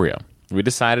frozen embryo. We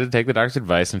decided to take the doctor's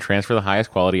advice and transfer the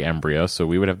highest quality embryo so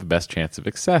we would have the best chance of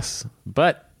success.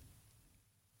 But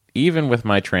even with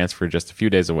my transfer just a few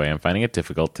days away, I'm finding it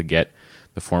difficult to get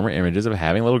the former images of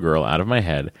having a little girl out of my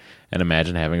head and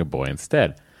imagine having a boy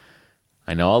instead.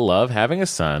 I know I'll love having a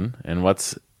son, and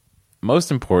what's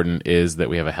most important is that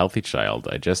we have a healthy child.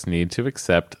 I just need to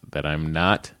accept that I'm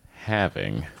not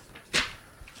having...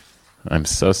 I'm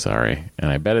so sorry.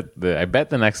 And I bet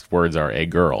the next words are a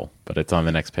girl, but it's on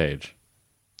the next page.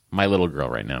 My little girl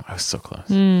right now. I was so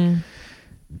close.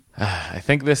 I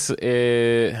think this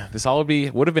all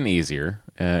would have been easier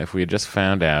if we had just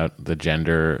found out the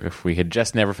gender, if we had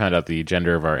just never found out the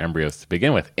gender of our embryos to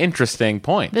begin with. Interesting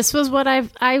point. This was what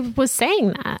I was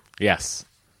saying that. Yes.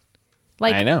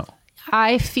 Like, I know.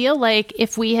 I feel like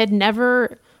if we had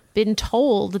never been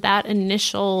told that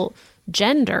initial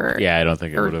gender. Yeah, I don't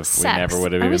think it would have. We never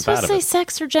would have even thought of it. Are we supposed to say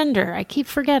sex or gender? I keep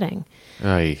forgetting.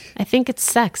 Oy. I think it's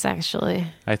sex, actually.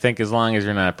 I think as long as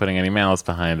you're not putting any malice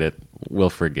behind it,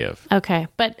 we'll forgive. Okay.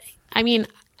 But, I mean,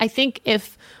 I think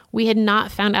if we had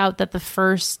not found out that the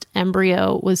first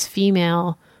embryo was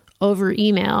female over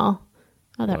email,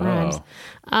 that rhymes,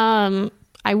 I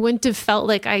wouldn't have felt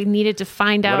like I needed to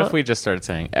find out. What if we just started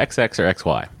saying XX or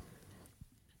XY?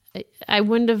 I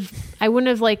wouldn't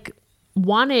have like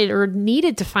wanted or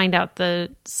needed to find out the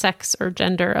sex or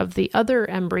gender of the other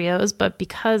embryos, but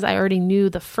because I already knew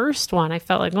the first one, I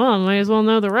felt like, well, I might as well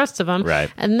know the rest of them.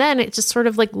 Right. And then it just sort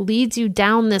of like leads you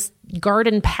down this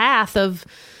garden path of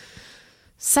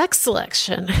sex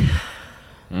selection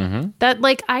that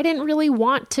like I didn't really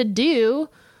want to do,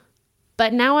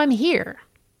 but now I'm here.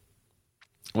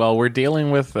 Well, we're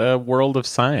dealing with a world of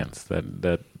science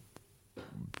that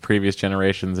previous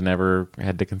generations never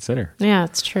had to consider. Yeah,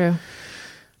 it's true.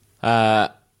 I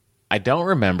don't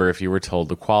remember if you were told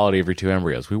the quality of your 2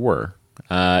 embryos. We were.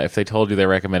 If they told you they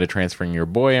recommended transferring your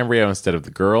boy embryo instead of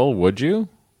the girl, would you?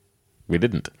 We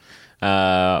didn't.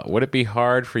 Would it be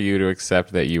hard for you to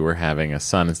accept that you were having a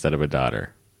son instead of a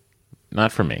daughter?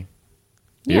 Not for me.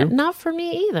 Yeah, You? not for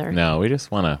me either. No, we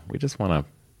just wanna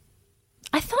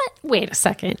Wait a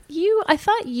second. I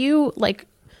thought you like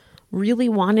really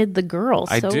wanted the girl.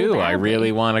 I do. I badly.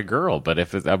 really want a girl, but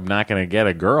if I'm not going to get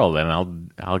a girl, then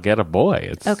I'll get a boy.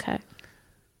 It's Okay.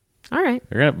 All right.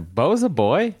 Bo's a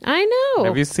boy. I know.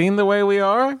 Have you seen the way we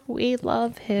are? We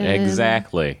love him.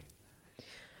 Exactly.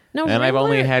 No, And I've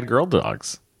only Ringler- had girl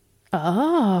dogs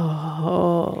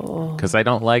Oh. because I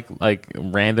don't like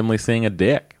randomly seeing a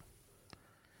dick.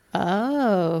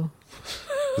 Oh.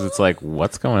 Because it's like,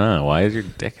 what's going on? Why is your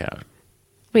dick out?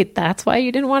 Wait, that's why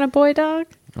you didn't want a boy dog?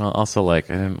 Well, also, I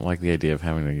didn't like the idea of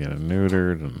having to get it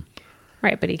neutered. And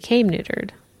Right, but he came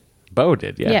neutered. Bo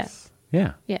did, yes.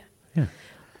 Yeah. Yeah. Yeah.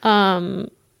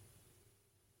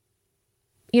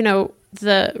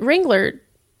 The Ringler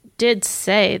did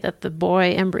say that the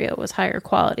boy embryo was higher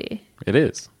quality. It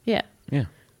is. Yeah. Yeah.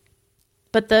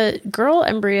 But the girl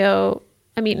embryo,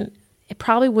 it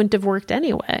probably wouldn't have worked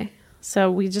anyway. So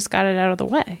we just got it out of the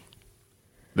way.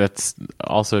 That's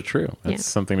also true. That's Yeah.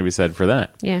 something to be said for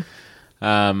that. Yeah.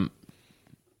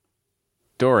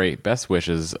 Dory, best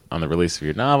wishes on the release of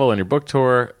your novel and your book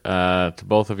tour to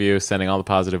both of you, sending all the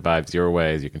positive vibes your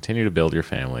way as you continue to build your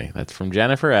family. That's from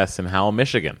Jennifer S. in Howell,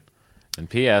 Michigan. And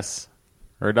P.S.,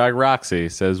 her dog Roxy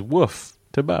says woof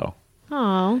to Bo.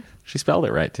 Oh. She spelled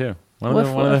it right, too. It's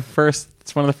Woof, one of the woof. first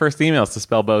emails to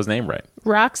spell Bo's name right.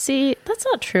 Roxy, that's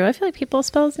not true. I feel like people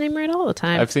spell his name right all the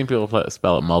time. I've seen people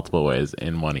spell it multiple ways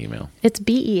in one email. It's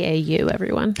Beau,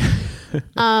 everyone.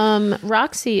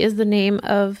 Roxy is the name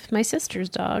of my sister's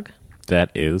dog. That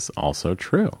is also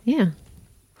true. Yeah.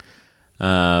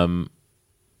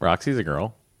 Roxy's a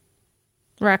girl.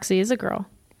 Roxy is a girl.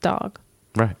 Dog.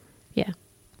 Right. Yeah.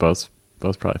 Bo's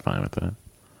probably fine with that.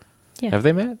 Yeah. Have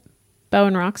they met? Bo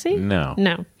and Roxy? No.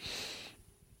 No.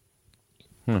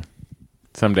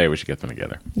 Someday we should get them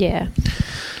together. Yeah.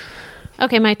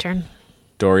 Okay, my turn.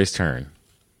 Dory's turn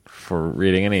for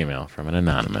reading an email from an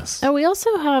anonymous Oh, we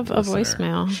also have a listener.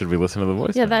 voicemail. Should we listen to the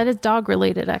voicemail? Yeah, that is dog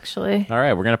related, actually. All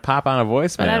right, we're going to pop on a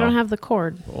voicemail. But I don't have the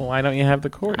cord. Well, why don't you have the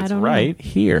cord? I It's don't know. right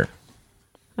here.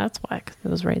 That's why, because it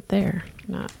was right there,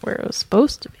 not where it was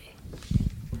supposed to be.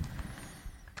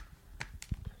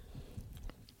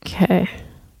 Okay.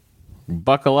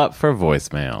 Buckle up for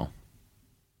voicemail.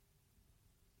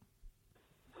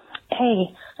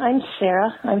 Hey, I'm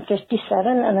Sarah. I'm 57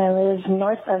 and I live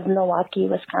north of Milwaukee,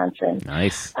 Wisconsin.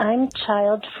 Nice. I'm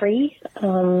child-free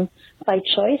by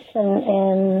choice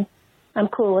and I'm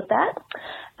cool with that.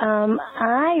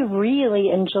 I really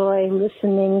enjoy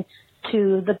listening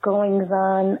to the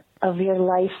goings-on of your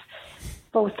life,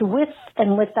 both with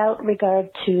and without regard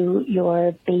to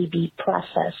your baby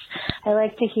process. I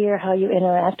like to hear how you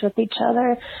interact with each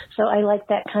other, so I like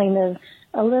that kind of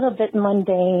a little bit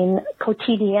mundane,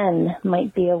 quotidienne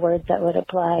might be a word that would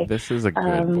apply. This is a good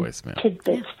voicemail.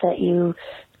 Tidbits that you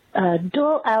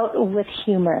dole out with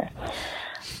humor.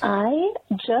 I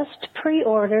just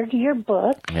pre-ordered your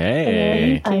book,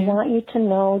 Hey. and I want you to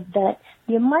know that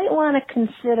you might want to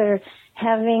consider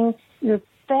having your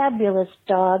fabulous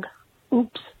dog,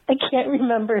 oops, I can't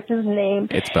remember his name.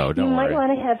 It's Bo, don't You worry. might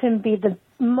want to have him be the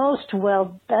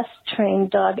best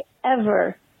trained dog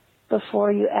ever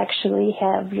before you actually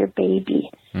have your baby.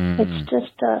 It's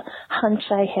just a hunch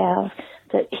I have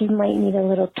that he might need a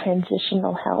little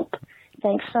transitional help.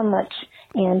 Thanks so much,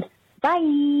 and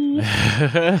bye!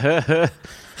 That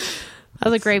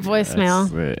was a great voicemail.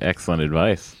 That's, excellent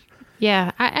advice.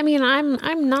 Yeah. I mean,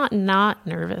 I'm not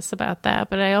nervous about that,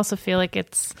 but I also feel like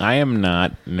it's... I am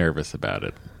not nervous about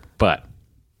it, but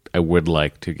I would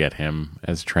like to get him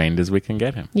as trained as we can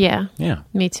get him. Yeah. Yeah.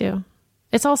 Me too.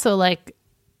 It's also like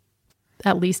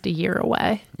at least a year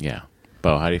away. Yeah.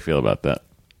 Bo, how do you feel about that?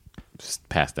 Just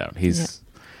passed out. He's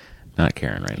not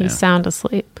caring right He's now. sound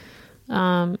asleep.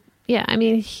 Yeah, I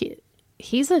mean,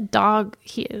 he's a dog.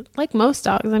 He like most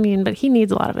dogs. I mean, but he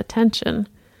needs a lot of attention.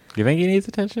 You think he needs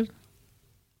attention?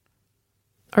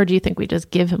 Or do you think we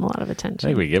just give him a lot of I attention?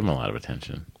 think we give him a lot of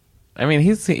attention. I mean,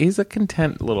 he's a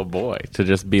content little boy to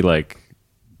just be like,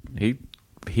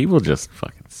 he will just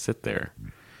fucking sit there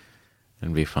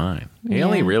and be fine. He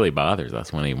only really bothers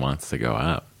us when he wants to go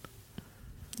out.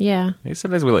 Yeah.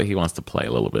 Sometimes he wants to play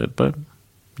a little bit, but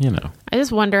you know. I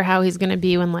just wonder how he's going to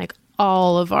be when like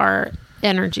all of our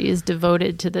energy is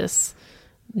devoted to this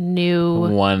new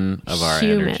One of our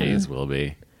human. energies will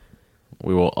be,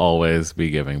 we will always be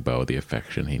giving Bo the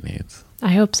affection he needs.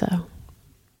 I hope so.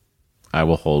 I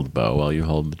will hold Bo while you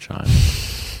hold the child.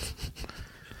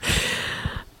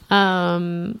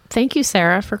 Thank you,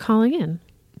 Sarah, for calling in.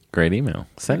 Great email.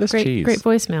 Send us cheese. Great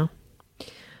voicemail.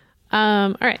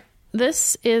 All right.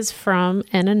 This is from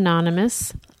an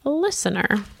anonymous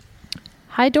listener.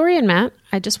 Hi, Dory and Matt.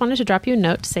 I just wanted to drop you a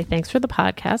note to say thanks for the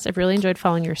podcast. I've really enjoyed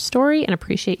following your story and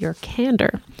appreciate your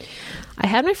candor. I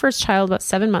had my first child about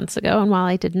 7 months ago, and while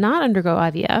I did not undergo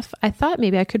IVF, I thought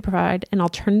maybe I could provide an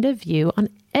alternative view on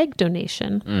egg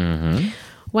donation.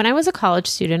 When I was a college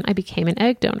student, I became an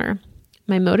egg donor.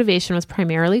 My motivation was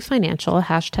primarily financial,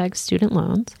 #student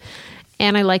loans,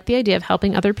 and I liked the idea of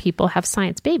helping other people have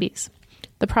science babies.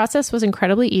 The process was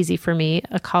incredibly easy for me,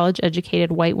 a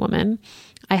college-educated white woman.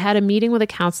 I had a meeting with a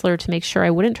counselor to make sure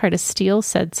I wouldn't try to steal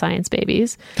said science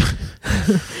babies.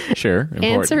 Sure. Important.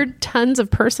 Answered tons of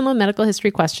personal medical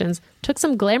history questions, took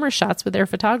some glamour shots with their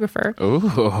photographer,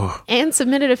 Ooh. and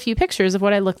submitted a few pictures of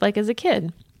what I looked like as a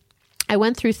kid. I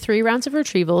went through 3 rounds of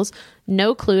retrievals,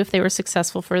 no clue if they were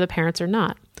successful for the parents or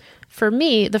not. For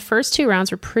me, the first 2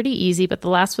 rounds were pretty easy, but the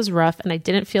last was rough, and I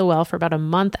didn't feel well for about a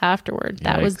month afterward.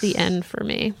 That was the Yikes. end for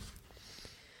me.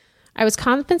 I was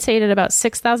compensated about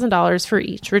 $6,000 for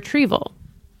each retrieval.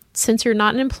 Since you're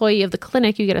not an employee of the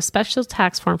clinic, you get a special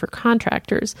tax form for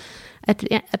contractors. At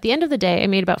the end of the day, I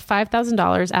made about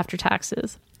 $5,000 after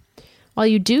taxes. While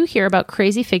you do hear about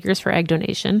crazy figures for egg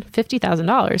donation,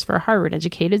 $50,000 for a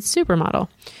Harvard-educated supermodel.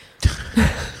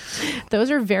 Those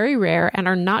are very rare and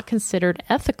are not considered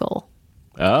ethical.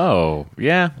 Oh,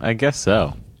 yeah, I guess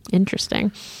so.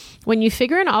 Interesting. When you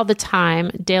figure in all the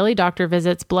time, daily doctor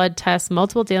visits, blood tests,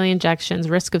 multiple daily injections,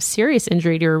 risk of serious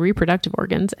injury to your reproductive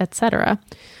organs, etc.,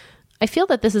 I feel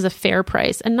that this is a fair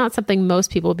price and not something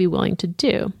most people would be willing to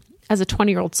do. As a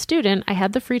 20-year-old student, I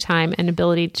had the free time and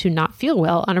ability to not feel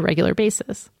well on a regular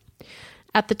basis.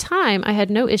 At the time, I had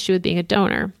no issue with being a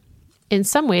donor. In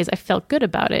some ways, I felt good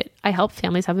about it. I helped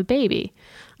families have a baby.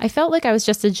 I felt like I was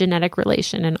just a genetic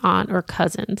relation, an aunt or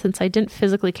cousin, since I didn't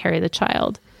physically carry the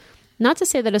child. Not to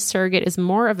say that a surrogate is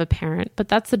more of a parent, but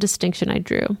that's the distinction I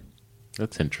drew.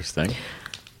 That's interesting.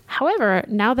 However,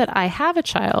 now that I have a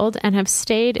child and have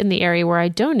stayed in the area where I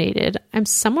donated, I'm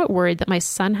somewhat worried that my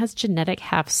son has genetic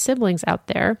half-siblings out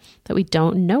there that we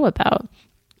don't know about.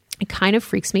 It kind of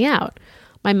freaks me out.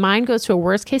 My mind goes to a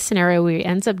worst-case scenario where he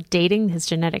ends up dating his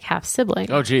genetic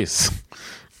half-sibling. Oh, geez.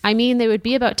 I mean, they would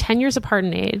be about 10 years apart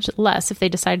in age, less if they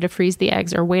decided to freeze the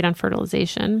eggs or wait on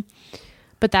fertilization.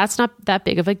 But that's not that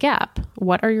big of a gap.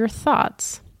 What are your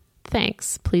thoughts?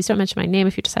 Thanks. Please don't mention my name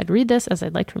if you decide to read this, as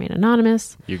I'd like to remain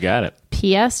anonymous. You got it.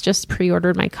 P.S. Just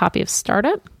pre-ordered my copy of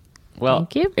Startup. Well,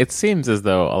 Thank you. It seems as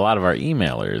though a lot of our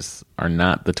emailers are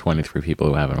not the 23 people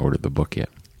who haven't ordered the book yet.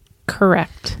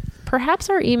 Correct. Perhaps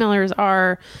our emailers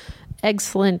are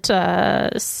excellent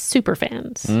super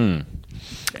fans.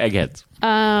 Eggheads.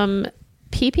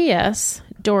 PPS,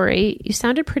 Dory, you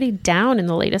sounded pretty down in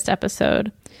the latest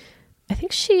episode. I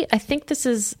think this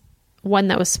is one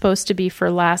that was supposed to be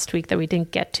for last week that we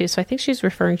didn't get to. So I think she's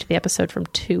referring to the episode from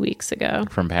 2 weeks ago.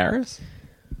 From Paris?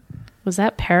 Was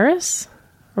that Paris?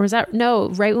 Or was that, no,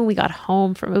 right when we got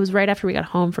home it was right after we got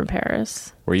home from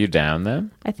Paris. Were you down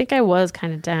then? I think I was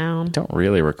kind of down. Don't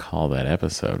really recall that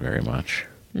episode very much.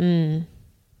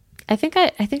 I think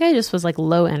I just was like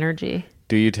low energy.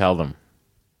 Do you tell them?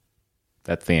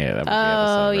 That was the episode,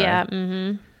 Oh, right? yeah.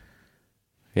 Mm-hmm.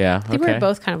 Yeah, I think we were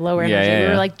both kind of lower energy. Yeah, we yeah.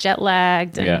 were like jet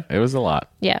lagged. And, Yeah, it was a lot.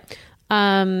 Yeah.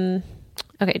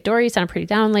 Okay, Dory, you sound pretty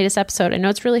down in the latest episode. I know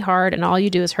it's really hard, and all you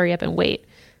do is hurry up and wait.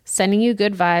 Sending you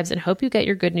good vibes and hope you get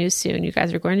your good news soon. You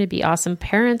guys are going to be awesome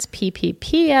parents.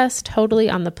 PPPS, totally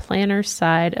on the planner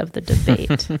side of the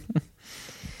debate.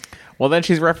 Well, then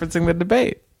she's referencing the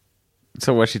debate.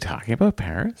 So was she talking about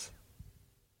Paris?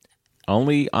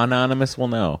 Only Anonymous will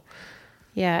know.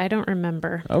 Yeah, I don't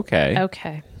remember. Okay.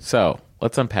 Okay. So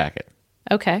let's unpack it.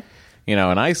 Okay. You know,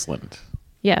 in Iceland,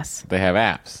 Yes. they have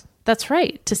apps That's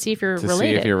right. To see if you're to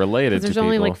related. see if you're related 'Cause to there's people.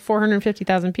 only like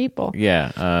 450,000 people.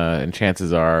 Yeah, and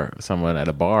chances are someone at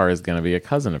a bar is going to be a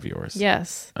cousin of yours.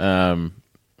 Yes.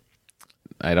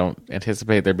 I don't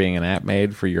anticipate there being an app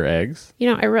made for your eggs. You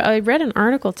know, I read an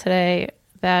article today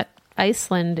that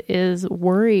Iceland is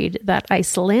worried that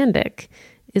Icelandic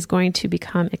is going to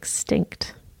become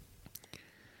extinct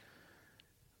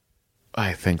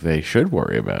I think they should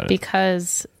worry about it.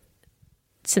 because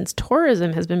since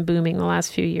tourism has been booming the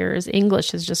last few years,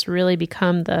 English has just really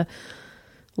become the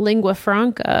lingua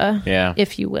franca, Yeah.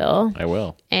 if you will. I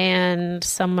will. And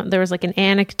there was like an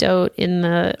anecdote in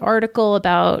the article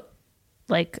about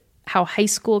like how high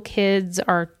school kids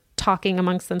are talking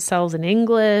amongst themselves in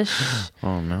English.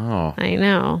 Oh, no. I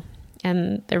know.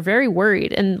 And they're very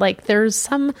worried. And like there's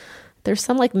some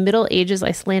like Middle Ages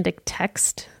Icelandic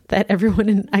text that everyone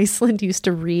in Iceland used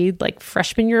to read like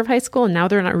freshman year of high school, and now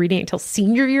they're not reading it until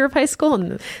senior year of high school,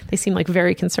 and they seem like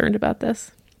very concerned about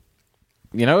this.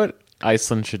 You know what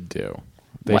Iceland should do?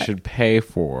 They What? should pay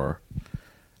for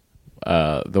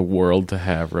the world to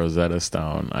have Rosetta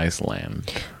Stone,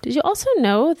 Iceland. Did you also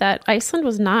know that Iceland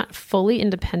was not fully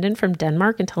independent from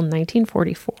Denmark until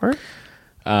 1944?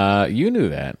 You knew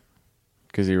that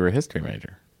because you were a history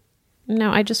major.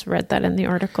 No, I just read that in the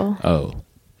article. Oh.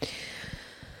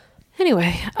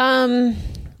 Anyway,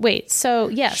 wait, so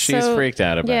yes. She's freaked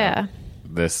out about yeah.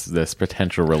 this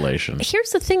potential relation.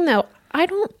 Here's the thing, though.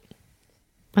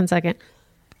 One second.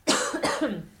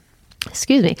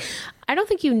 Excuse me. I don't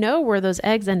think you know where those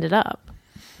eggs ended up.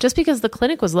 Just because the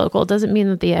clinic was local doesn't mean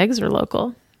that the eggs are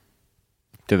local.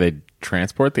 Do they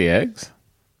transport the eggs?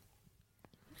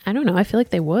 I don't know. I feel like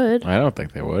they would. I don't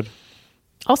think they would.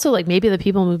 Also, like, maybe the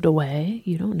people moved away.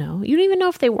 You don't know. You don't even know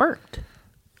if they worked.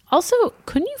 Also,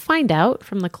 couldn't you find out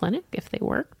from the clinic if they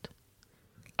worked?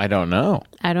 I don't know.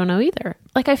 I don't know either.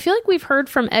 Like, I feel like we've heard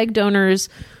from egg donors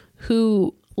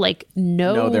who like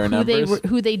know their numbers?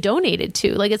 who they donated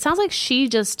to. Like, it sounds like she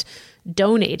just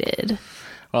donated.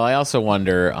 Well, I also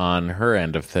wonder on her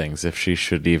end of things if she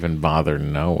should even bother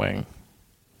knowing.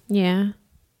 Yeah.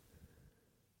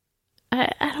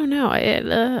 I don't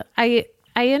know. I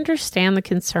understand the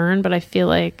concern, but I feel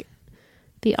like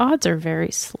the odds are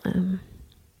very slim.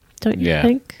 Don't you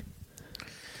think?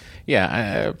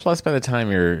 Yeah. Plus, by the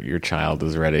time your child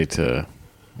is ready to,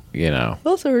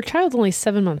 Also, her child's only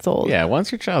 7 months old. Yeah.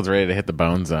 Once your child's ready to hit the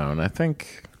bone zone, I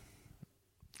think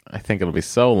it'll be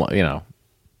so. They're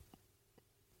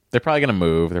probably going to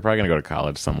move. They're probably going to go to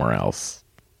college somewhere else.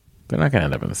 They're not going to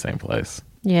end up in the same place.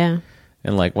 Yeah.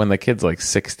 And like when the kid's like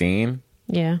 16,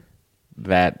 Yeah.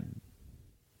 that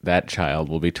child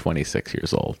will be 26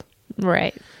 years old.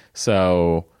 Right.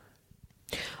 So,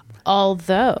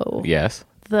 although yes,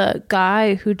 the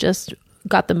guy who just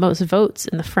got the most votes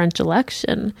in the French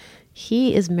election,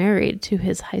 he is married to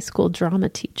his high school drama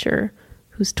teacher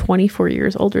who's 24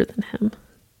 years older than him.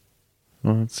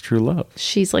 well, it's true love.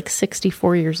 She's like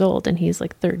 64 years old and he's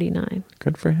like 39.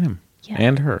 Good for him. Yeah.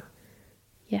 And her.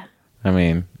 Yeah. I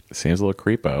mean, it seems a little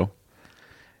creepo.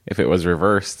 If it was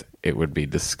reversed, it would be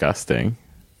disgusting.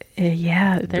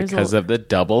 Yeah. Because of the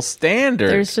double standard.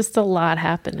 There's just a lot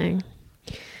happening.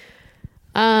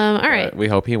 All right. We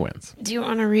hope he wins. Do you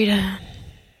want to read it?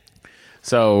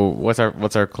 So what's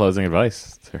our closing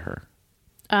advice to her?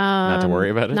 Not to worry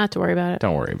about it? Not to worry about it.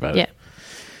 Don't worry about Yeah.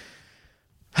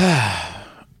 it.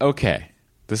 Okay.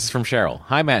 This is from Cheryl.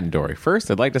 Hi, Matt and Dory. First,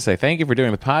 I'd like to say thank you for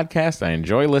doing the podcast. I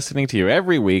enjoy listening to you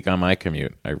every week on my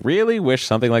commute. I really wish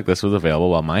something like this was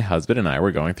available while my husband and I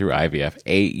were going through IVF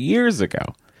 8 years ago.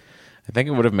 I think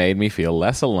it would have made me feel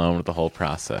less alone with the whole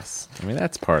process. I mean,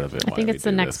 that's part of it. I think it's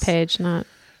the next page, not...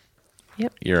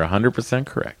 Yep. You're 100%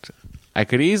 correct. I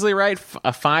could easily write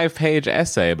a 5-page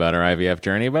essay about our IVF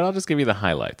journey, but I'll just give you the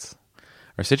highlights.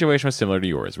 Our situation was similar to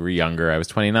yours. We were younger. I was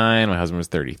 29. My husband was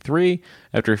 33.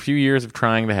 After a few years of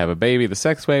trying to have a baby the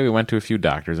sex way, we went to a few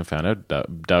doctors and found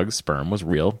out Doug's sperm was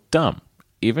real dumb.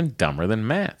 Even dumber than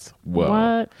Matt's. Whoa.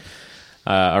 What?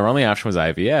 Our only option was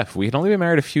IVF. We had only been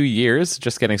married a few years,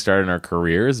 just getting started in our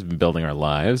careers and building our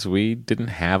lives. We didn't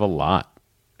have a lot,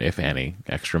 if any,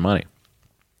 extra money.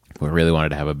 We really wanted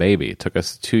to have a baby. It took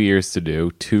us 2 years to do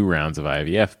 2 rounds of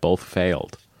IVF. Both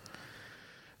failed.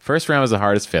 First round was the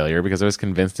hardest failure because I was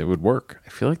convinced it would work. I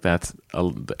feel like that's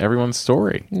everyone's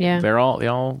story. Yeah. They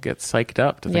all get psyched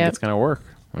up to think it's going to work.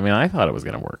 I mean, I thought it was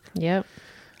going to work. Yep.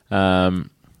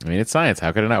 I mean, it's science.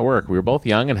 How could it not work? We were both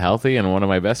young and healthy, and one of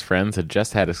my best friends had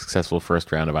just had a successful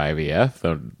first round of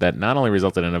IVF that not only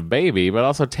resulted in a baby, but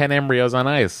also 10 embryos on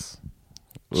ice.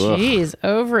 Ugh. Jeez,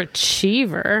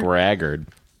 overachiever. Braggart.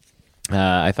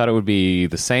 I thought it would be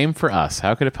the same for us.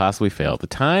 How could it possibly fail? At the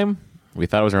time, we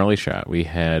thought it was our only shot. We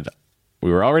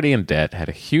were already in debt, had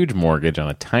a huge mortgage on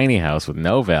a tiny house with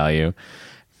no value,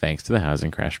 thanks to the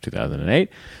housing crash of 2008.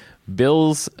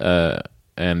 Bills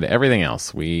and everything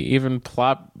else. We even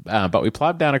plopped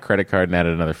down a credit card and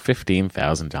added another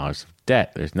 $15,000 of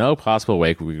debt. There's no possible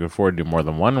way we could afford to do more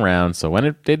than 1 round, so when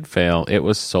it did fail, it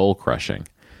was soul-crushing.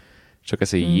 It took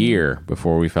us a year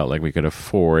before we felt like we could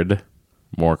afford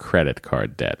more credit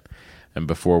card debt, and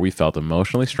before we felt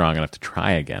emotionally strong enough to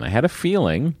try again. I had a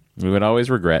feeling we would always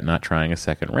regret not trying a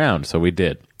second round, so we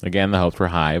did. Again, the hopes were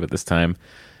high, but this time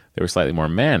they were slightly more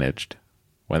managed.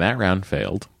 When that round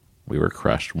failed, we were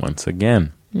crushed once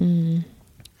again.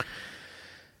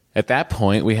 At that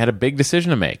point, we had a big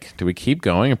decision to make. Do we keep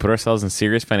going and put ourselves in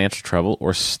serious financial trouble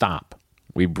or stop?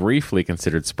 We briefly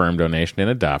considered sperm donation and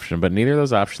adoption, but neither of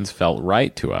those options felt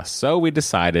right to us. So we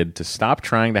decided to stop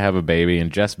trying to have a baby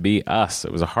and just be us.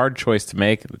 It was a hard choice to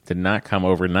make. It did not come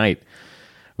overnight.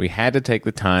 We had to take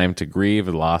the time to grieve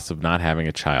the loss of not having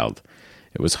a child.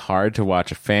 It was hard to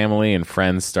watch a family and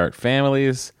friends start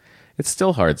families, It's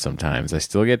still hard sometimes. I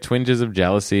still get twinges of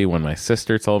jealousy when my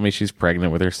sister told me she's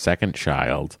pregnant with her second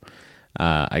child.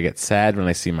 I get sad when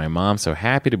I see my mom so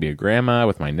happy to be a grandma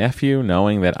with my nephew,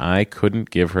 knowing that I couldn't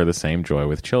give her the same joy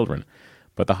with children.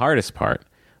 But the hardest part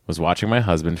was watching my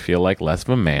husband feel like less of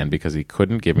a man because he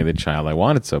couldn't give me the child I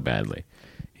wanted so badly.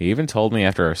 He even told me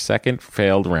after our second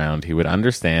failed round he would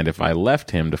understand if I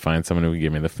left him to find someone who would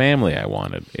give me the family I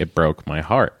wanted. It broke my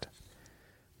heart.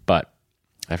 But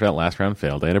after that last round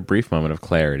failed, I had a brief moment of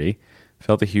clarity,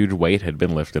 felt a huge weight had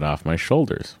been lifted off my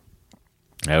shoulders.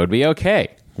 I would be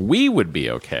okay. We would be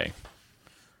okay.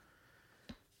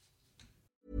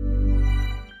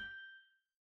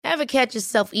 Ever catch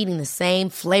yourself eating the same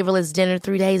flavorless dinner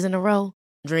 3 days in a row?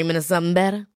 Dreaming of something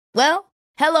better? Well,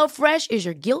 HelloFresh is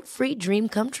your guilt-free dream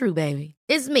come true, baby.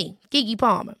 It's me, Keke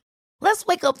Palmer. Let's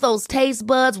wake up those taste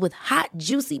buds with hot,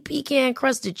 juicy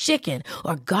pecan-crusted chicken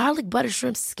or garlic butter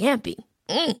shrimp scampi.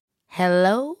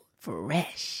 Hello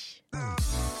Fresh.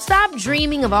 Stop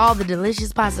dreaming of all the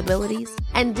delicious possibilities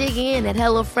and dig in at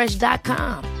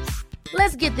HelloFresh.com.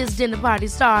 Let's get this dinner party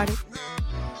started.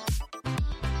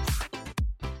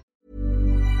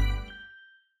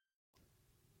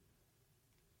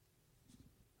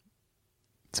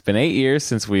 It's been 8 years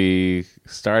since we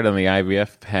started on the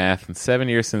IVF path and 7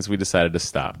 years since we decided to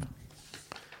stop.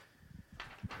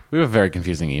 We have a very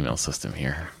confusing email system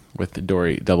here with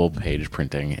Dory double page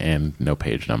printing and no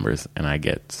page numbers, and I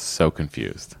get so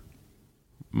confused.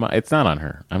 It's not on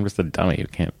her. I'm just a dummy who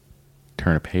can't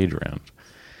turn a page around.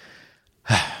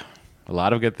 A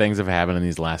lot of good things have happened in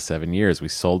these last 7 years. We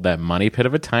sold that money pit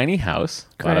of a tiny house,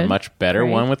 got a much better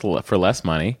one for less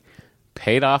money,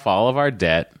 paid off all of our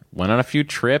debt, went on a few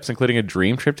trips, including a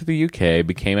dream trip to the UK,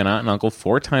 became an aunt and uncle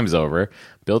 4 times over,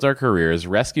 built our careers,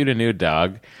 rescued a new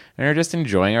dog, and are just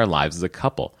enjoying our lives as a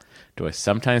couple. Do I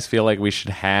sometimes feel like we should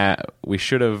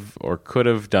have or could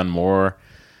have done more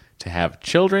to have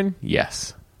children?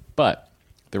 Yes. But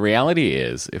the reality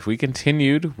is, if we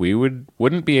continued, we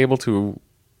wouldn't be able to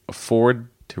afford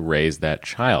to raise that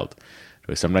child.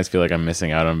 Do I sometimes feel like I'm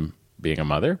missing out on being a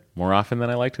mother? More often than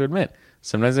I like to admit.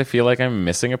 Sometimes I feel like I'm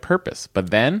missing a purpose.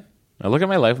 But then I look at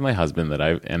my life with my husband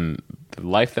and the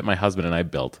life that my husband and I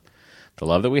built, the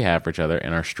love that we have for each other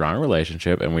and our strong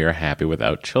relationship, and we are happy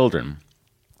without children.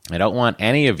 I don't want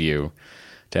any of you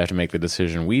to have to make the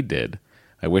decision we did.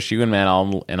 I wish you and Matt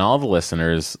and all the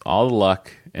listeners all the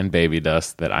luck and baby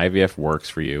dust that IVF works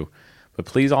for you. But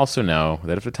please also know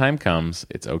that if the time comes,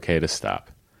 it's okay to stop.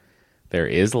 There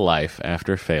is life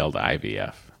after failed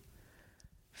IVF.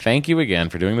 Thank you again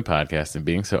for doing the podcast and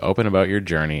being so open about your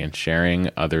journey and sharing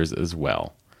others as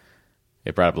well.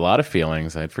 It brought up a lot of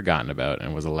feelings I had forgotten about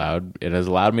and it has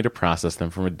allowed me to process them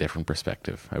from a different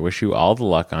perspective. I wish you all the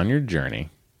luck on your journey.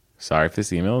 Sorry if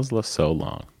this email is so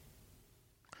long.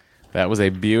 That was a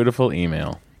beautiful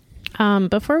email.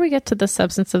 Before we get to the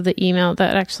substance of the email,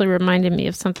 that actually reminded me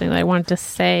of something that I wanted to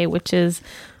say, which is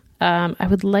I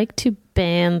would like to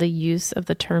ban the use of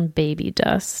the term baby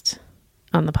dust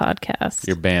on the podcast.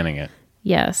 You're banning it?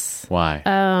 Yes.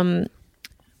 Why?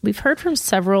 We've heard from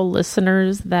several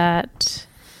listeners that,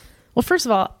 well, first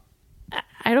of all,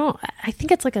 I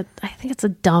think it's a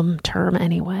dumb term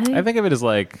anyway. I think of it as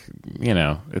like,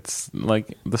 it's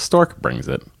like the stork brings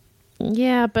it.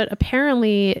 Yeah, but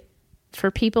apparently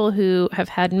for people who have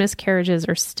had miscarriages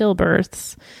or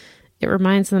stillbirths, it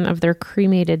reminds them of their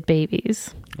cremated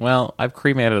babies. Well, I've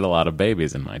cremated a lot of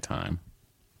babies in my time,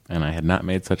 and I had not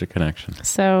made such a connection.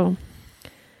 So,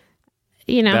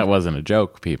 that wasn't a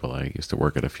joke, people. I used to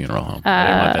work at a funeral home. I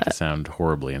didn't want that to sound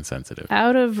horribly insensitive.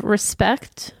 Out of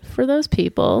respect for those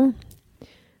people,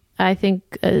 I think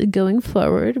going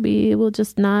forward, we will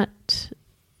just not...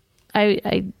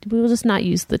 we will just not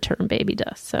use the term baby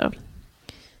dust. So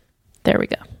there we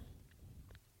go.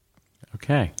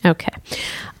 Okay.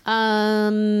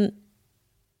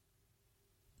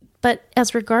 But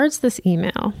as regards this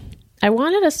email, I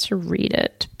wanted us to read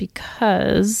it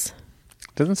because...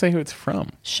 It doesn't say who it's from.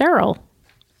 Cheryl.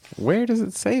 Where does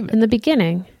it say that? In the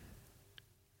beginning.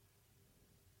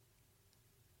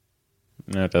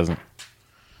 No, it doesn't.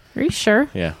 Are you sure?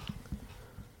 Yeah.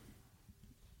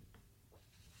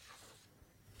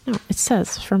 No, it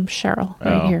says from Cheryl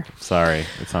right here. Sorry.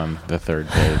 It's on the third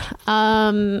page.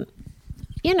 I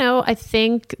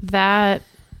think that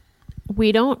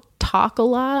we don't talk a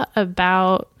lot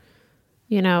about,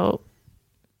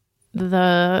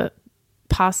 the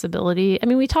possibility. I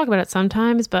mean, we talk about it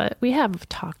sometimes, but we have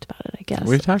talked about it, I guess.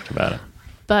 We've talked about it.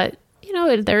 But,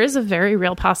 there is a very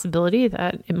real possibility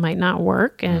that it might not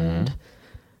work. And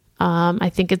I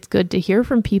think it's good to hear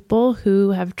from people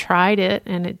who have tried it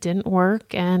and it didn't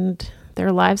work and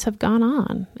their lives have gone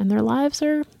on and their lives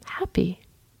are happy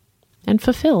and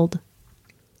fulfilled.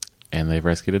 And they've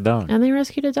rescued a dog. And they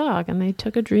rescued a dog and they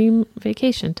took a dream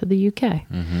vacation to the UK.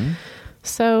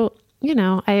 So, you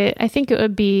know, I think it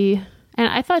would be, and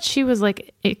I thought she was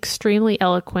like extremely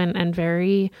eloquent and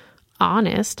very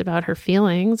honest about her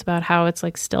feelings, about how it's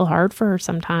like still hard for her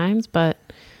sometimes, but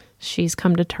she's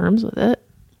come to terms with it.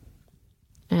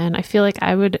 And I feel like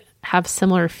I would have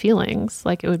similar feelings.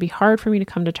 Like it would be hard for me to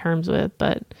come to terms with,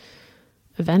 but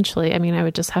eventually, I mean, I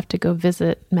would just have to go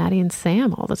visit Maddie and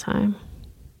Sam all the time.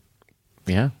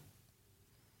 Yeah.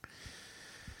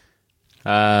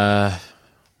 I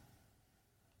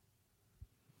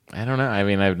don't know. I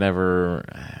mean, I've never...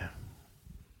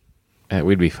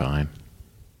 we'd be fine.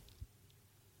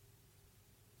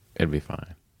 It'd be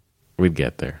fine. We'd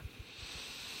get there.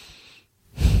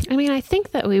 I mean, I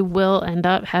think that we will end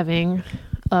up having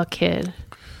a kid.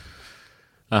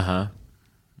 Uh-huh.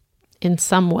 In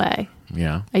some way.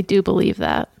 Yeah. I do believe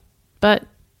that. But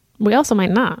we also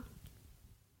might not.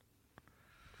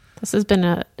 This has been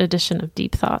an edition of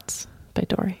Deep Thoughts by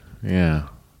Dory. Yeah.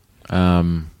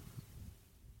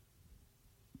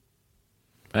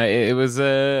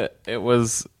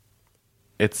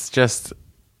 It's just,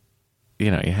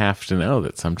 you know, you have to know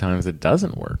that sometimes it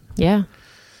doesn't work. Yeah.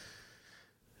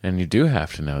 And you do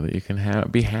have to know that you can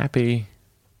be happy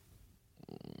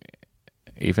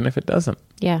even if it doesn't.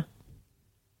 Yeah.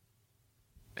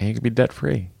 And you can be debt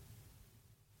free.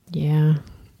 Yeah.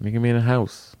 You can be in a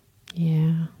house.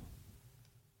 Yeah.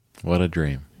 What a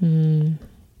dream.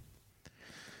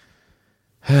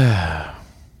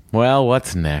 Well,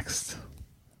 what's next?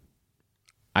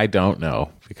 I don't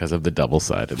know because of the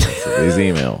double-sidedness of these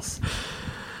emails.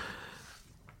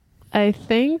 I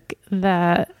think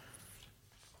that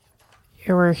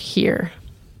you're here.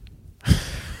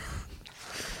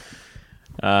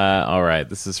 All right.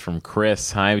 This is from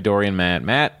Chris. Hi, Dory and Matt.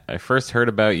 Matt, I first heard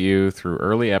about you through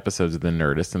early episodes of The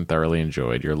Nerdist and thoroughly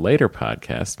enjoyed your later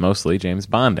podcast, mostly James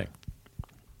Bonding.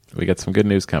 We got some good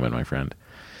news coming, my friend.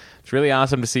 It's really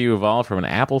awesome to see you evolve from an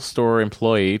Apple Store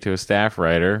employee to a staff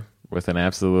writer with an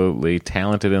absolutely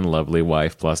talented and lovely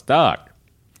wife plus dog.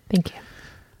 Thank you.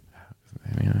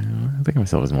 I mean, I think of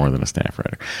myself as more than a staff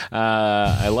writer.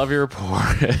 I love your rapport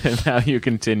and how you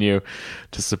continue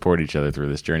to support each other through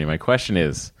this journey. My question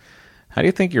is, how do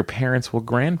you think your parents will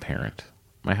grandparent?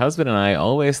 My husband and I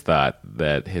always thought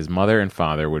that his mother and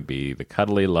father would be the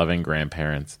cuddly, loving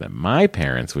grandparents that my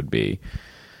parents would be,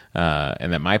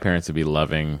 and that my parents would be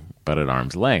loving but at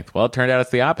arm's length. Well, it turned out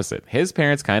it's the opposite. His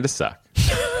parents kind of suck.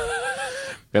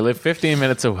 They live 15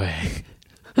 minutes away.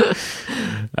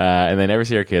 And they never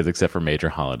see our kids except for major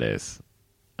holidays.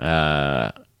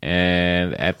 And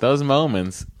at those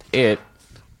moments, it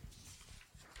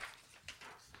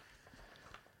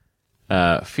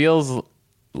feels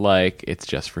like it's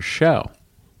just for show.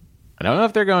 I don't know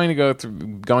if they're going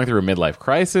through a midlife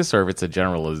crisis or if it's a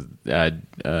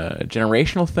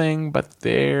generational thing, but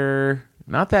they're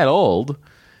not that old.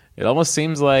 It almost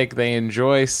seems like they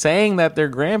enjoy saying that they're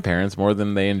grandparents more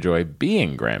than they enjoy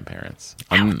being grandparents.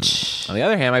 On the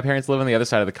other hand, my parents live on the other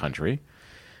side of the country,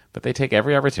 but they take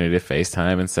every opportunity to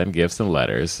FaceTime and send gifts and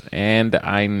letters. And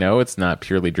I know it's not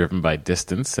purely driven by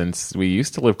distance, since we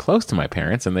used to live close to my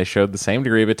parents, and they showed the same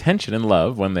degree of attention and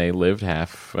love when they lived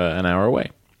half an hour away.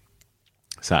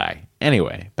 Sigh.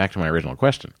 Anyway, back to my original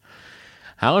question.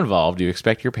 How involved do you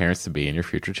expect your parents to be in your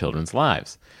future children's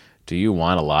lives? Do you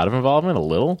want a lot of involvement, a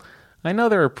little? I know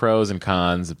there are pros and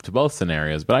cons to both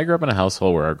scenarios, but I grew up in a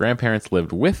household where our grandparents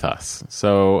lived with us,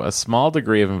 so a small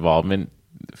degree of involvement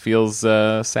feels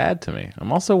sad to me.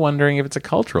 I'm also wondering if it's a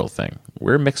cultural thing.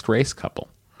 We're a mixed-race couple.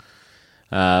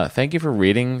 Thank you for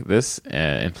reading this,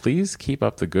 and please keep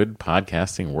up the good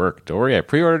podcasting work. Dory, I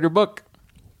pre-ordered your book.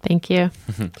 Thank you.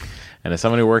 And as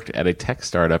someone who worked at a tech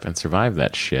startup and survived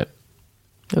that shit,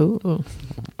 Ooh.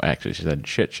 actually, she said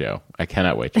shit show. I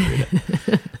cannot wait to read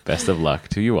it. Best of luck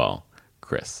to you all,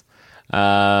 Chris.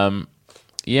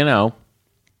 You know,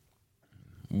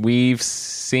 we've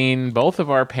seen both of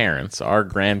our parents, our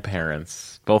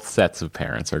grandparents, both sets of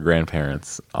parents, our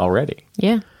grandparents already.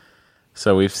 Yeah.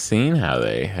 So we've seen how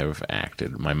they have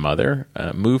acted. My mother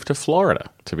moved to Florida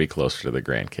to be closer to the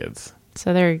grandkids.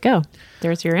 So there you go.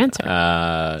 There's your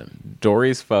answer.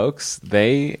 Dory's folks,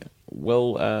 they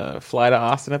will fly to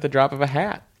Austin at the drop of a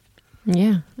hat.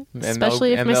 Yeah.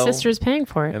 Especially if my sister's paying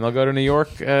for it. And they'll go to New York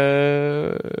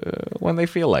when they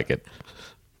feel like it,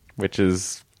 which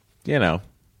is, you know,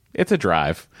 it's a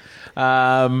drive.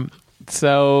 So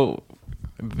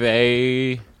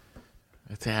I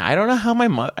don't know how my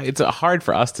mother, it's hard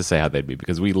for us to say how they'd be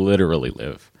because we literally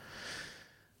live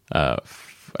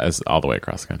as all the way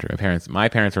across the country. My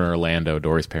parents are in Orlando.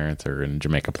 Dory's parents are in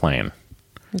Jamaica Plain,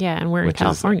 Yeah, and we're in which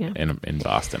California. is in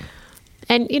Boston.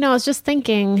 And I was just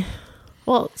thinking,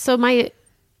 well, so my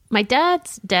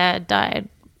dad's dad died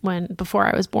before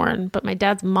I was born, but my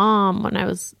dad's mom, when I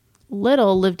was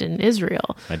little, lived in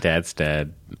Israel. My dad's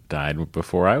dad died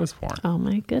before I was born. Oh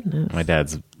my goodness.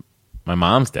 My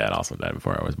mom's dad also died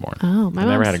before I was born. Oh, I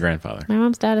never had a grandfather. My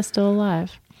mom's dad is still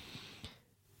alive.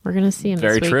 We're gonna see him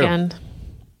Very this true. weekend.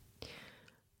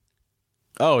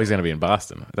 Oh, he's gonna be in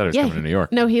Boston. I thought he was coming to New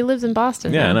York. No, he lives in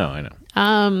Boston. Yeah, now. I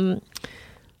know.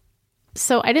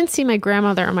 So I didn't see my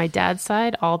grandmother on my dad's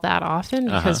side all that often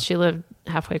because she lived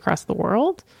halfway across the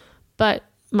world. But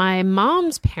my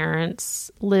mom's parents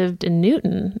lived in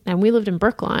Newton and we lived in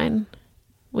Brookline.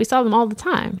 We saw them all the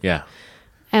time. Yeah.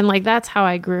 And that's how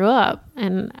I grew up.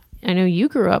 And I know you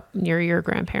grew up near your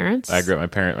grandparents. I grew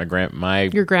up.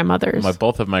 Your grandmothers.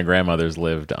 Both of my grandmothers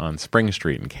lived on Spring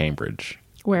Street in Cambridge.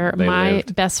 Where They my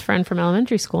lived. best friend from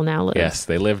elementary school now lives. Yes,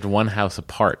 they lived one house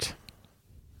apart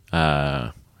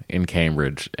in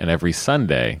Cambridge, and every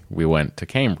Sunday we went to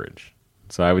Cambridge.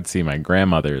 So I would see my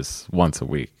grandmothers once a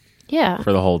week Yeah.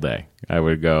 for the whole day.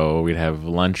 We'd have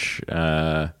lunch.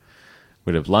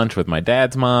 We'd have lunch with my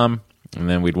dad's mom, and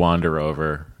then we'd wander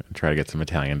over and try to get some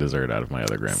Italian dessert out of my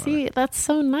other grandmother. See, that's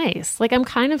so nice. I'm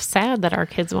kind of sad that our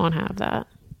kids won't have that.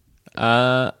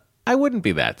 I wouldn't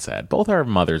be that sad. Both our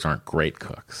mothers aren't great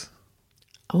cooks.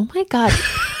 Oh my God.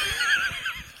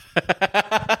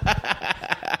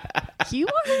 You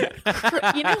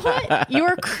know what? You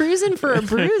are cruising for a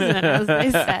bruising, as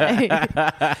they say.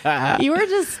 You were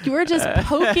just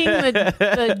poking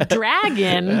the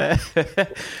dragon.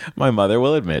 My mother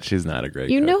will admit she's not a great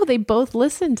cook. They both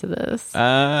listen to this.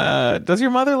 Does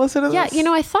your mother listen to this?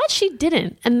 Yeah, I thought she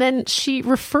didn't. And then she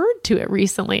referred to it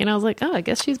recently. And I was like, oh, I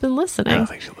guess she's been I listening. don't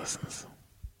think she listens.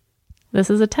 This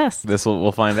is a test.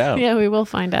 We'll find out. Yeah, we will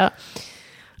find out.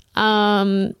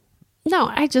 No,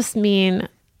 I just mean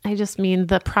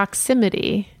the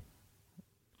proximity.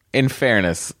 In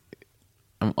fairness,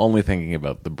 I'm only thinking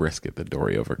about the brisket that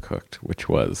Dory overcooked, which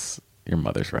was your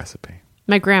mother's recipe.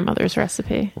 My grandmother's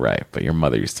recipe. Right, but your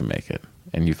mother used to make it,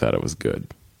 and you thought it was good.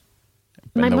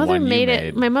 My And the mother one you made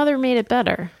it. My mother made it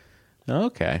better.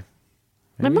 Okay.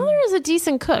 My mother is a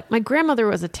decent cook. My grandmother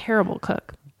was a terrible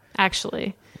cook,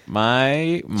 actually.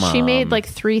 My mom. She made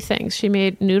 3 things. She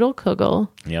made noodle kugel.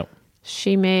 Yep.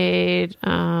 She made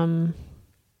a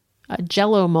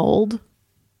Jello mold.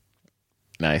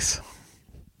 Nice.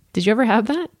 Did you ever have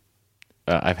that?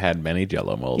 I've had many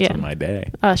Jello molds Yeah. in my day.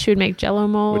 She would make Jello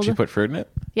mold. Would you put fruit in it?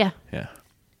 Yeah. Yeah.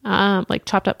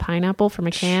 Chopped up pineapple from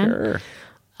a can. Sure.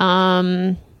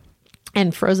 And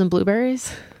frozen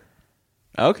blueberries.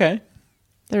 Okay.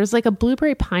 There was a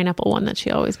blueberry pineapple one that she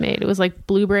always made. It was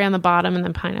blueberry on the bottom and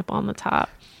then pineapple on the top.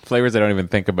 Flavors I don't even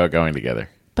think about going together.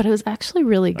 But it was actually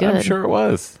really good. I'm sure it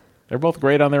was. They're both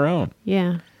great on their own.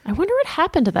 Yeah. I wonder what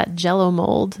happened to that Jello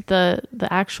mold, the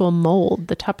actual mold,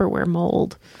 the Tupperware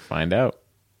mold. Find out.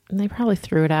 And they probably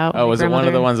threw it out. Oh, My was it one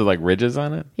of grandmother- the ones with ridges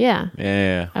on it? Yeah.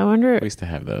 Yeah. I wonder. We used to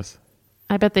have those.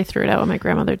 I bet they threw it out when my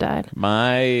grandmother died.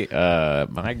 My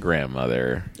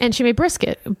grandmother. And she made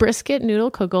brisket,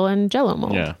 noodle kugel, and Jello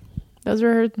mold. Yeah. Those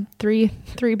were her three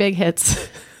big hits.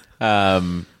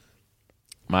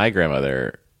 My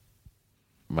grandmother,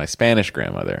 my Spanish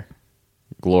grandmother,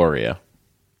 Gloria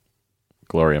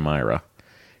Myra,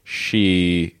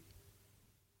 she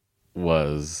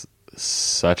was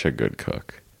such a good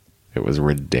cook. It was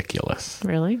ridiculous.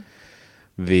 Really?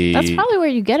 The That's probably where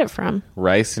you get it from.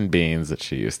 rice and beans that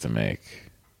she used to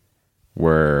make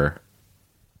were,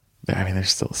 they're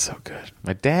still so good.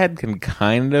 My dad can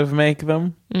kind of make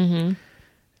them. Mm-hmm.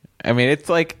 It's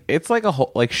like a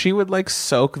whole, she would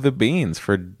soak the beans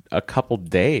for a couple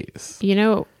days. You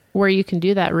know where you can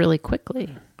do that really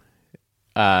quickly?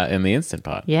 In the Instant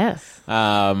Pot. Yes. She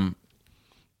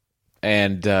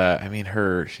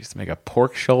used to make a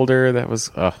pork shoulder that was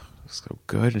so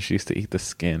good, and she used to eat the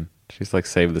skin. She used to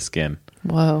save the skin.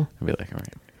 Whoa. I'd be like, all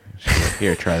right, she's like,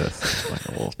 here, try this.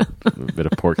 A little bit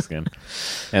of pork skin.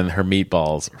 And her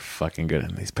meatballs are fucking good.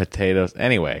 And these potatoes.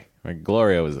 Anyway,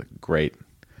 Gloria was a great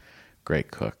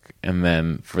cook. And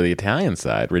then for the Italian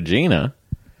side, Regina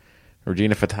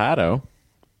Furtado,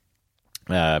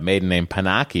 maiden name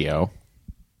Panacchio,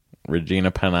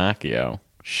 Regina Panacchio.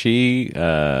 She,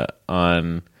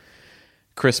 on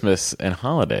Christmas and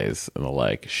holidays and the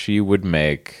like, she would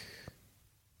make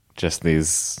just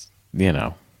these,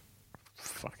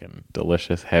 fucking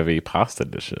delicious, heavy pasta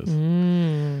dishes.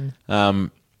 And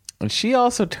she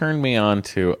also turned me on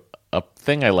to a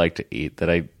thing I like to eat that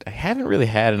I haven't really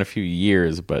had in a few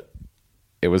years, but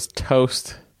it was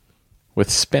toast with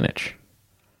spinach.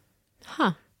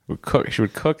 Huh. She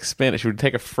would cook spinach. She would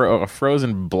take a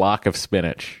frozen block of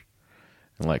spinach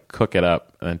and like cook it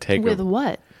up, and then take With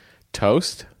what?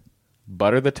 toast,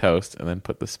 butter the toast, and then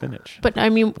put the spinach. But I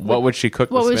mean, What would she cook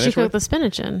the what spinach would she cook with? the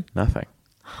spinach in? Nothing.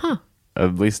 Huh.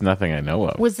 At least nothing I know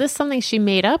of. Was this something she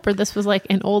made up, or this was like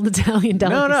an old Italian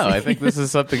delicacy? No. I think this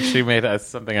is something she made.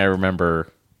 Something I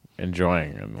remember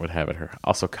enjoying and would have at her.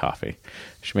 Also, coffee.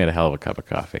 She made a hell of a cup of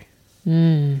coffee.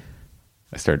 I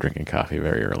started drinking coffee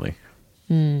very early.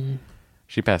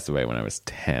 She passed away when I was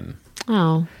 10.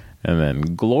 Oh. And then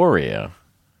Gloria,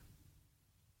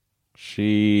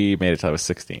 she made it till I was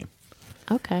 16.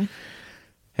 Okay.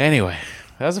 Anyway,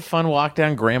 that was a fun walk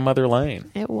down Grandmother Lane.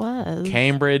 It was.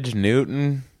 Cambridge,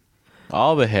 Newton,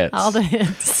 all the hits. All the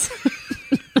hits.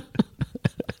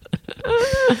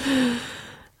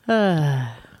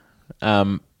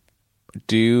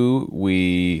 Do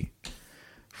we,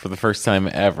 for the first time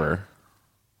ever,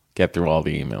 get through all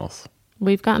the emails?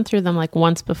 We've gotten through them like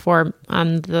once before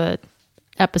on the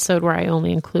episode where I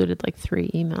only included like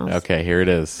 3 emails. Okay, here it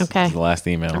is. Okay. This is the last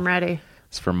email. I'm ready.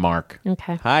 It's from Mark.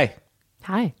 Okay. Hi,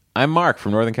 Hi. I'm Mark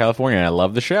from Northern California, and I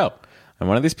love the show. I'm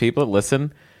one of these people that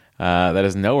listen that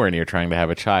is nowhere near trying to have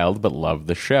a child, but love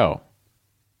the show.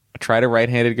 I tried a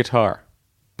right-handed guitar,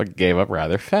 but gave up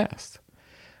rather fast.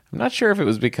 I'm not sure if it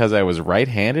was because I was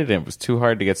right-handed and it was too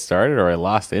hard to get started, or I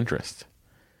lost interest.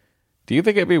 Do you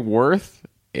think it'd be worth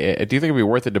it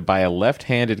to buy a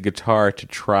left-handed guitar to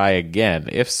try again?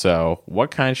 If so,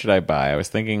 what kind should I buy? I was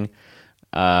thinking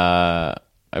an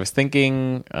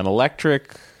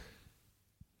electric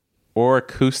or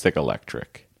acoustic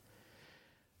electric.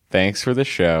 Thanks for the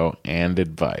show and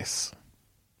advice.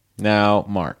 Now,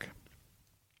 Mark,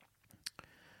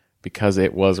 because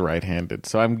it was right-handed,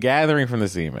 so I'm gathering from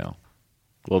this email,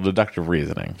 a little deductive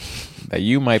reasoning, that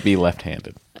you might be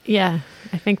left-handed. Yeah,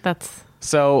 I think that's...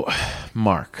 So,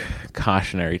 Mark,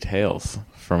 cautionary tales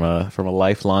from a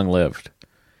lifelong lived.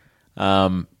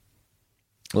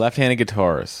 Left-handed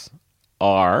guitars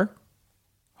are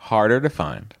harder to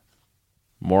find,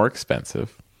 more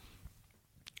expensive,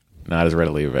 not as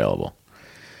readily available.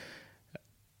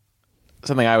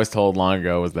 Something I was told long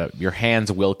ago was that your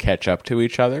hands will catch up to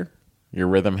each other. Your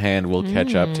rhythm hand will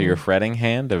catch up to your fretting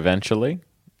hand eventually.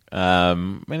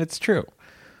 And it's true.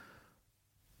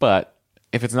 But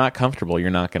if it's not comfortable,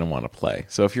 you're not going to want to play.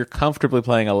 So if you're comfortably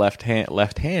playing a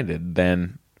left-handed,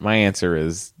 then my answer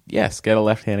is yes, get a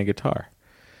left-handed guitar.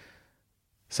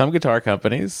 Some guitar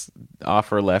companies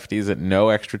offer lefties at no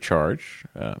extra charge.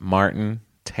 Martin,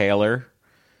 Taylor,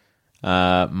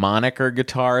 Moniker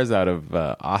Guitars out of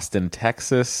Austin,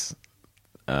 Texas.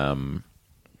 There's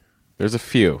a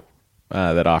few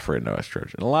that offer at no extra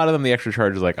charge. And a lot of them, the extra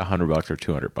charge is like $100 or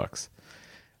 $200.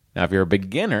 Now, if you're a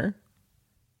beginner,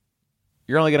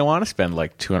 you're only going to want to spend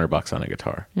like $200 on a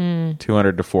guitar.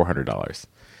 $200 to $400.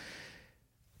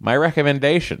 My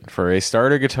recommendation for a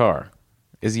starter guitar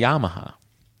is Yamaha.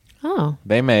 Oh.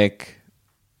 They make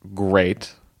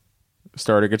great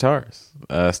starter guitars,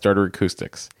 starter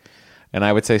acoustics. And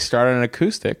I would say start on an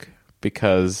acoustic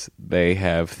because they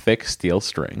have thick steel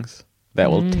strings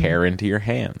that will tear into your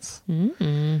hands.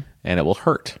 And it will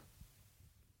hurt.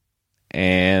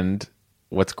 And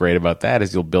what's great about that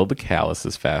is you'll build the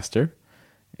calluses faster.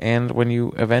 And when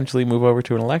you eventually move over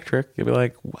to an electric, you'll be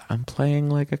like, I'm playing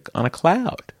like on a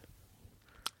cloud.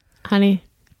 Honey,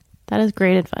 that is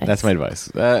great advice. That's my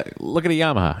advice. Look at a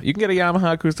Yamaha. You can get a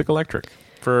Yamaha acoustic electric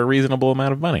for a reasonable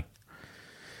amount of money.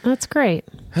 That's great.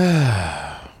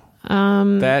 That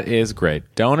is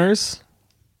great. Donors,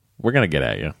 we're gonna get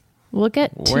at you. We'll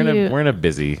get to We're in a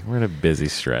busy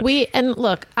stretch. And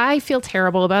look, I feel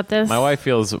terrible about this. My wife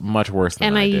feels much worse than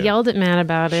and I do. yelled at Matt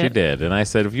about it. She did, and I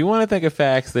said, "If you want to think of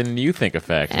facts, then you think of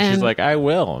facts." And she's like, "I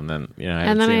will." And then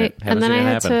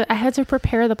I had to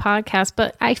prepare the podcast,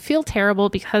 but I feel terrible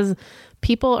because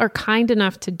people are kind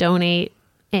enough to donate,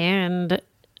 and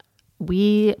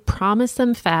we promise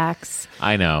them facts.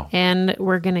 I know, and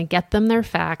we're gonna get them their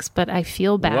facts, but I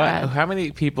feel bad. How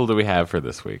many people do we have for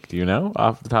this week? Do you know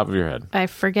off the top of your head? I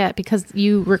forget because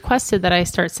you requested that I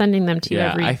start sending them to you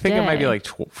every day. I think it might be like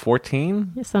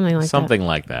 14, something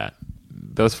like that.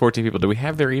 Those 14 people. Do we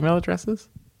have their email addresses?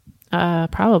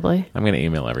 Probably. I'm going to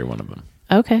email every one of them.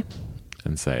 Okay.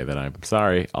 And say that I'm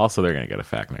sorry. Also, they're going to get a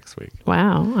fact next week.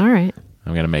 Wow. All right.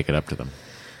 I'm going to make it up to them.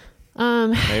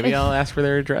 Maybe I'll ask for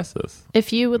their addresses.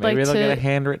 If you would Maybe like to, they'll get a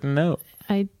handwritten note.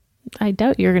 I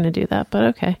doubt you're going to do that,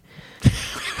 but okay.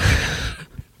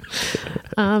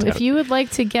 If you would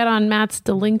like to get on Matt's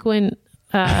delinquent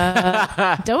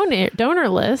donor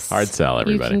list, hard sell,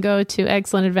 everybody. You can go to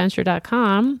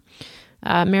excellentadventure.com.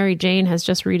 Mary Jane has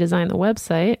just redesigned the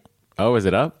website. Oh, is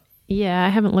it up? Yeah, I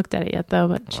haven't looked at it yet though,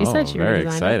 but she said she very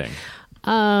redesigned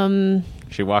exciting.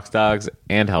 She walks dogs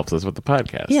and helps us with the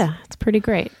podcast. Yeah, it's pretty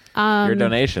great. Your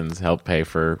donations help pay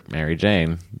for Mary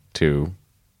Jane to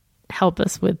Help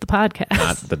us with the podcast.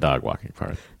 not the dog walking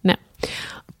part. No.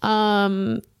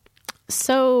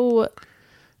 So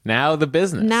Now the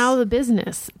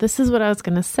business. This is what I was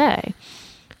going to say.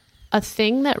 A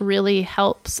thing that really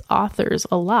helps authors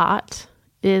a lot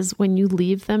is when you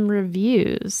leave them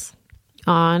reviews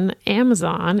on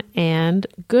Amazon and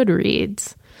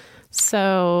Goodreads.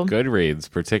 So Goodreads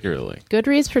particularly.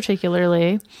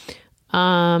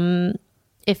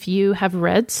 If you have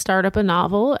read Start Up a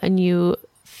Novel and you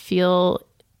feel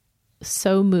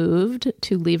so moved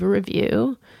to leave a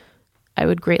review, I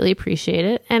would greatly appreciate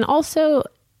it. And also,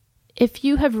 if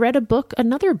you have read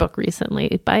another book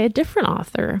recently by a different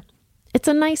author, it's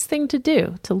a nice thing to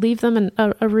do, to leave them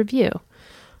a review.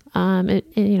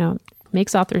 It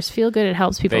makes authors feel good. It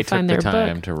helps people find their book. They took the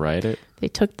time to write it. They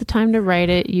took the time to write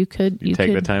it. You could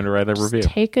take the time to write a review.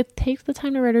 Take the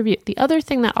time to write a review. The other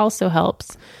thing that also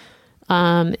helps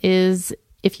is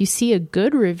if you see a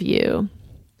good review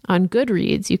on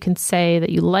Goodreads, you can say that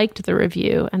you liked the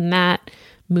review, and that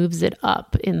moves it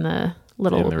up in the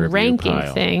little ranking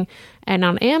pile. thing. And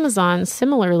on Amazon,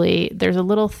 similarly, there's a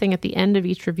little thing at the end of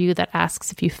each review that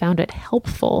asks if you found it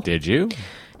helpful. Did you?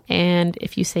 And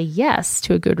if you say yes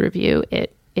to a good review,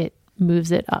 it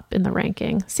moves it up in the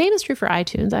ranking. Same is true for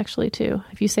iTunes, actually, too.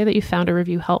 If you say that you found a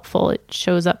review helpful, it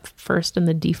shows up first in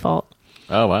the default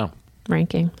Oh, wow.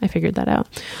 ranking. I figured that out.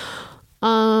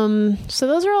 So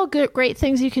those are all great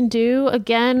things you can do.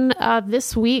 Again,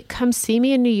 this week, come see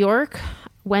me in New York.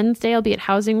 Wednesday, I'll be at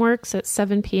Housing Works at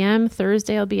 7 p.m.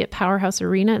 Thursday, I'll be at Powerhouse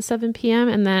Arena at 7 p.m.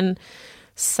 And then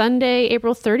Sunday,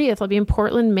 April 30th, I'll be in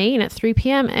Portland, Maine at 3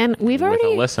 p.m. And we've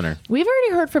already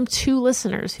heard from 2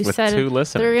 listeners who said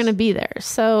they're going to be there.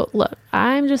 So look,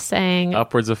 I'm just saying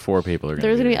upwards of 4 people are going to be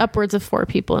there. There's going to be upwards of 4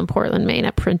 people in Portland, Maine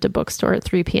at Print a Bookstore at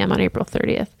 3 p.m. on April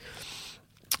 30th.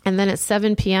 And then at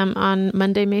 7 p.m. on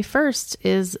Monday, May 1st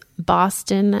is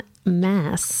Boston,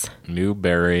 Mass.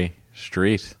 Newbury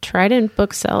Street. Trident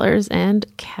Booksellers and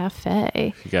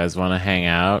Cafe. If you guys want to hang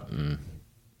out and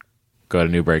go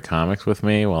to Newbury Comics with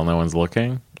me while no one's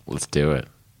looking, let's do it.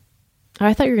 Oh,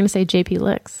 I thought you were going to say JP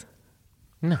Licks.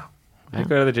 No. I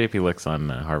go to the JP Licks on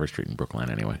Harvard Street in Brookline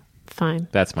anyway. Fine.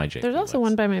 That's my JP There's also Licks.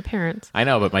 one by my parents. I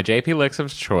know, but my JP Licks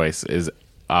of choice is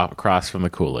across from the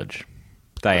Coolidge,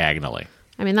 diagonally.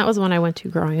 I mean, that was the one I went to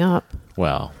growing up.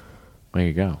 Well, there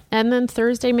you go. And then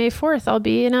Thursday, May 4th, I'll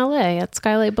be in LA at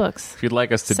Skylight Books. If you'd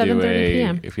like us to do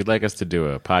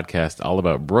a podcast all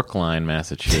about Brookline,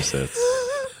 Massachusetts,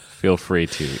 feel free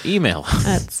to email us.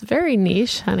 That's very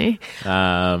niche, honey.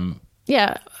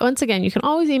 Yeah, once again, you can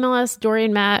always email us, Dory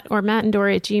and Matt, or Matt and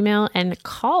Dory at Gmail, and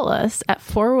call us at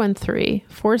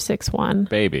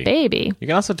 413-461-BABY. You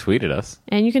can also tweet at us.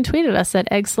 And you can tweet at us at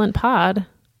ExcellentPod.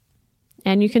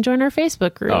 And you can join our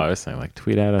Facebook group. Oh, I was saying,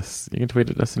 tweet at us. You can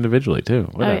tweet at us individually, too.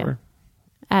 Whatever. Oh,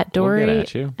 yeah. At Dory, we'll get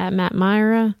at you. At Matt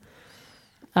Myra.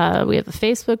 We have a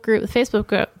Facebook group. The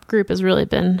Facebook group has really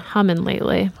been humming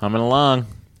lately. Humming along.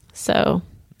 So,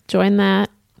 join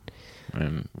that.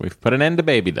 And we've put an end to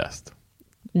baby dust.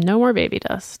 No more baby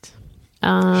dust.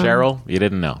 Cheryl, you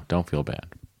didn't know. Don't feel bad.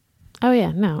 Oh,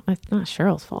 yeah. No, it's not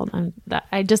Cheryl's fault.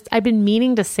 I've been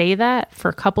meaning to say that for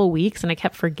a couple weeks, and I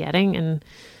kept forgetting, and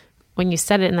when you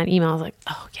said it in that email, I was like,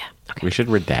 oh, yeah, okay. We should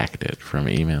redact it from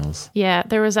emails. Yeah,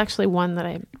 there was actually one that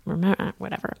I remember.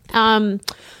 Whatever. A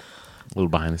little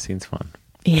behind-the-scenes fun.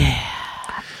 Yeah.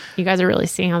 You guys are really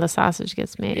seeing how the sausage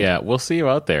gets made. Yeah, we'll see you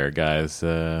out there, guys.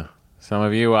 Some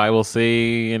of you I will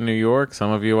see in New York.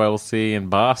 Some of you I will see in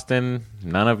Boston.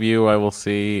 None of you I will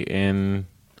see in...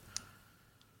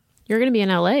 You're going to be in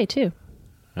LA, too.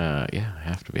 Yeah, I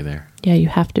have to be there. Yeah, you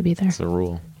have to be there. It's a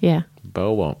rule. Yeah.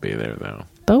 Bo won't be there, though.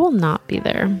 Bo will not be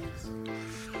there.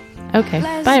 Okay.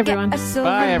 Bye, everyone.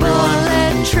 Bye,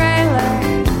 everyone. Trailer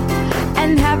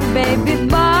and have a baby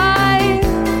boy.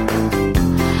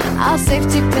 I'll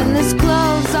safety pin this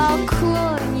clothes all cool.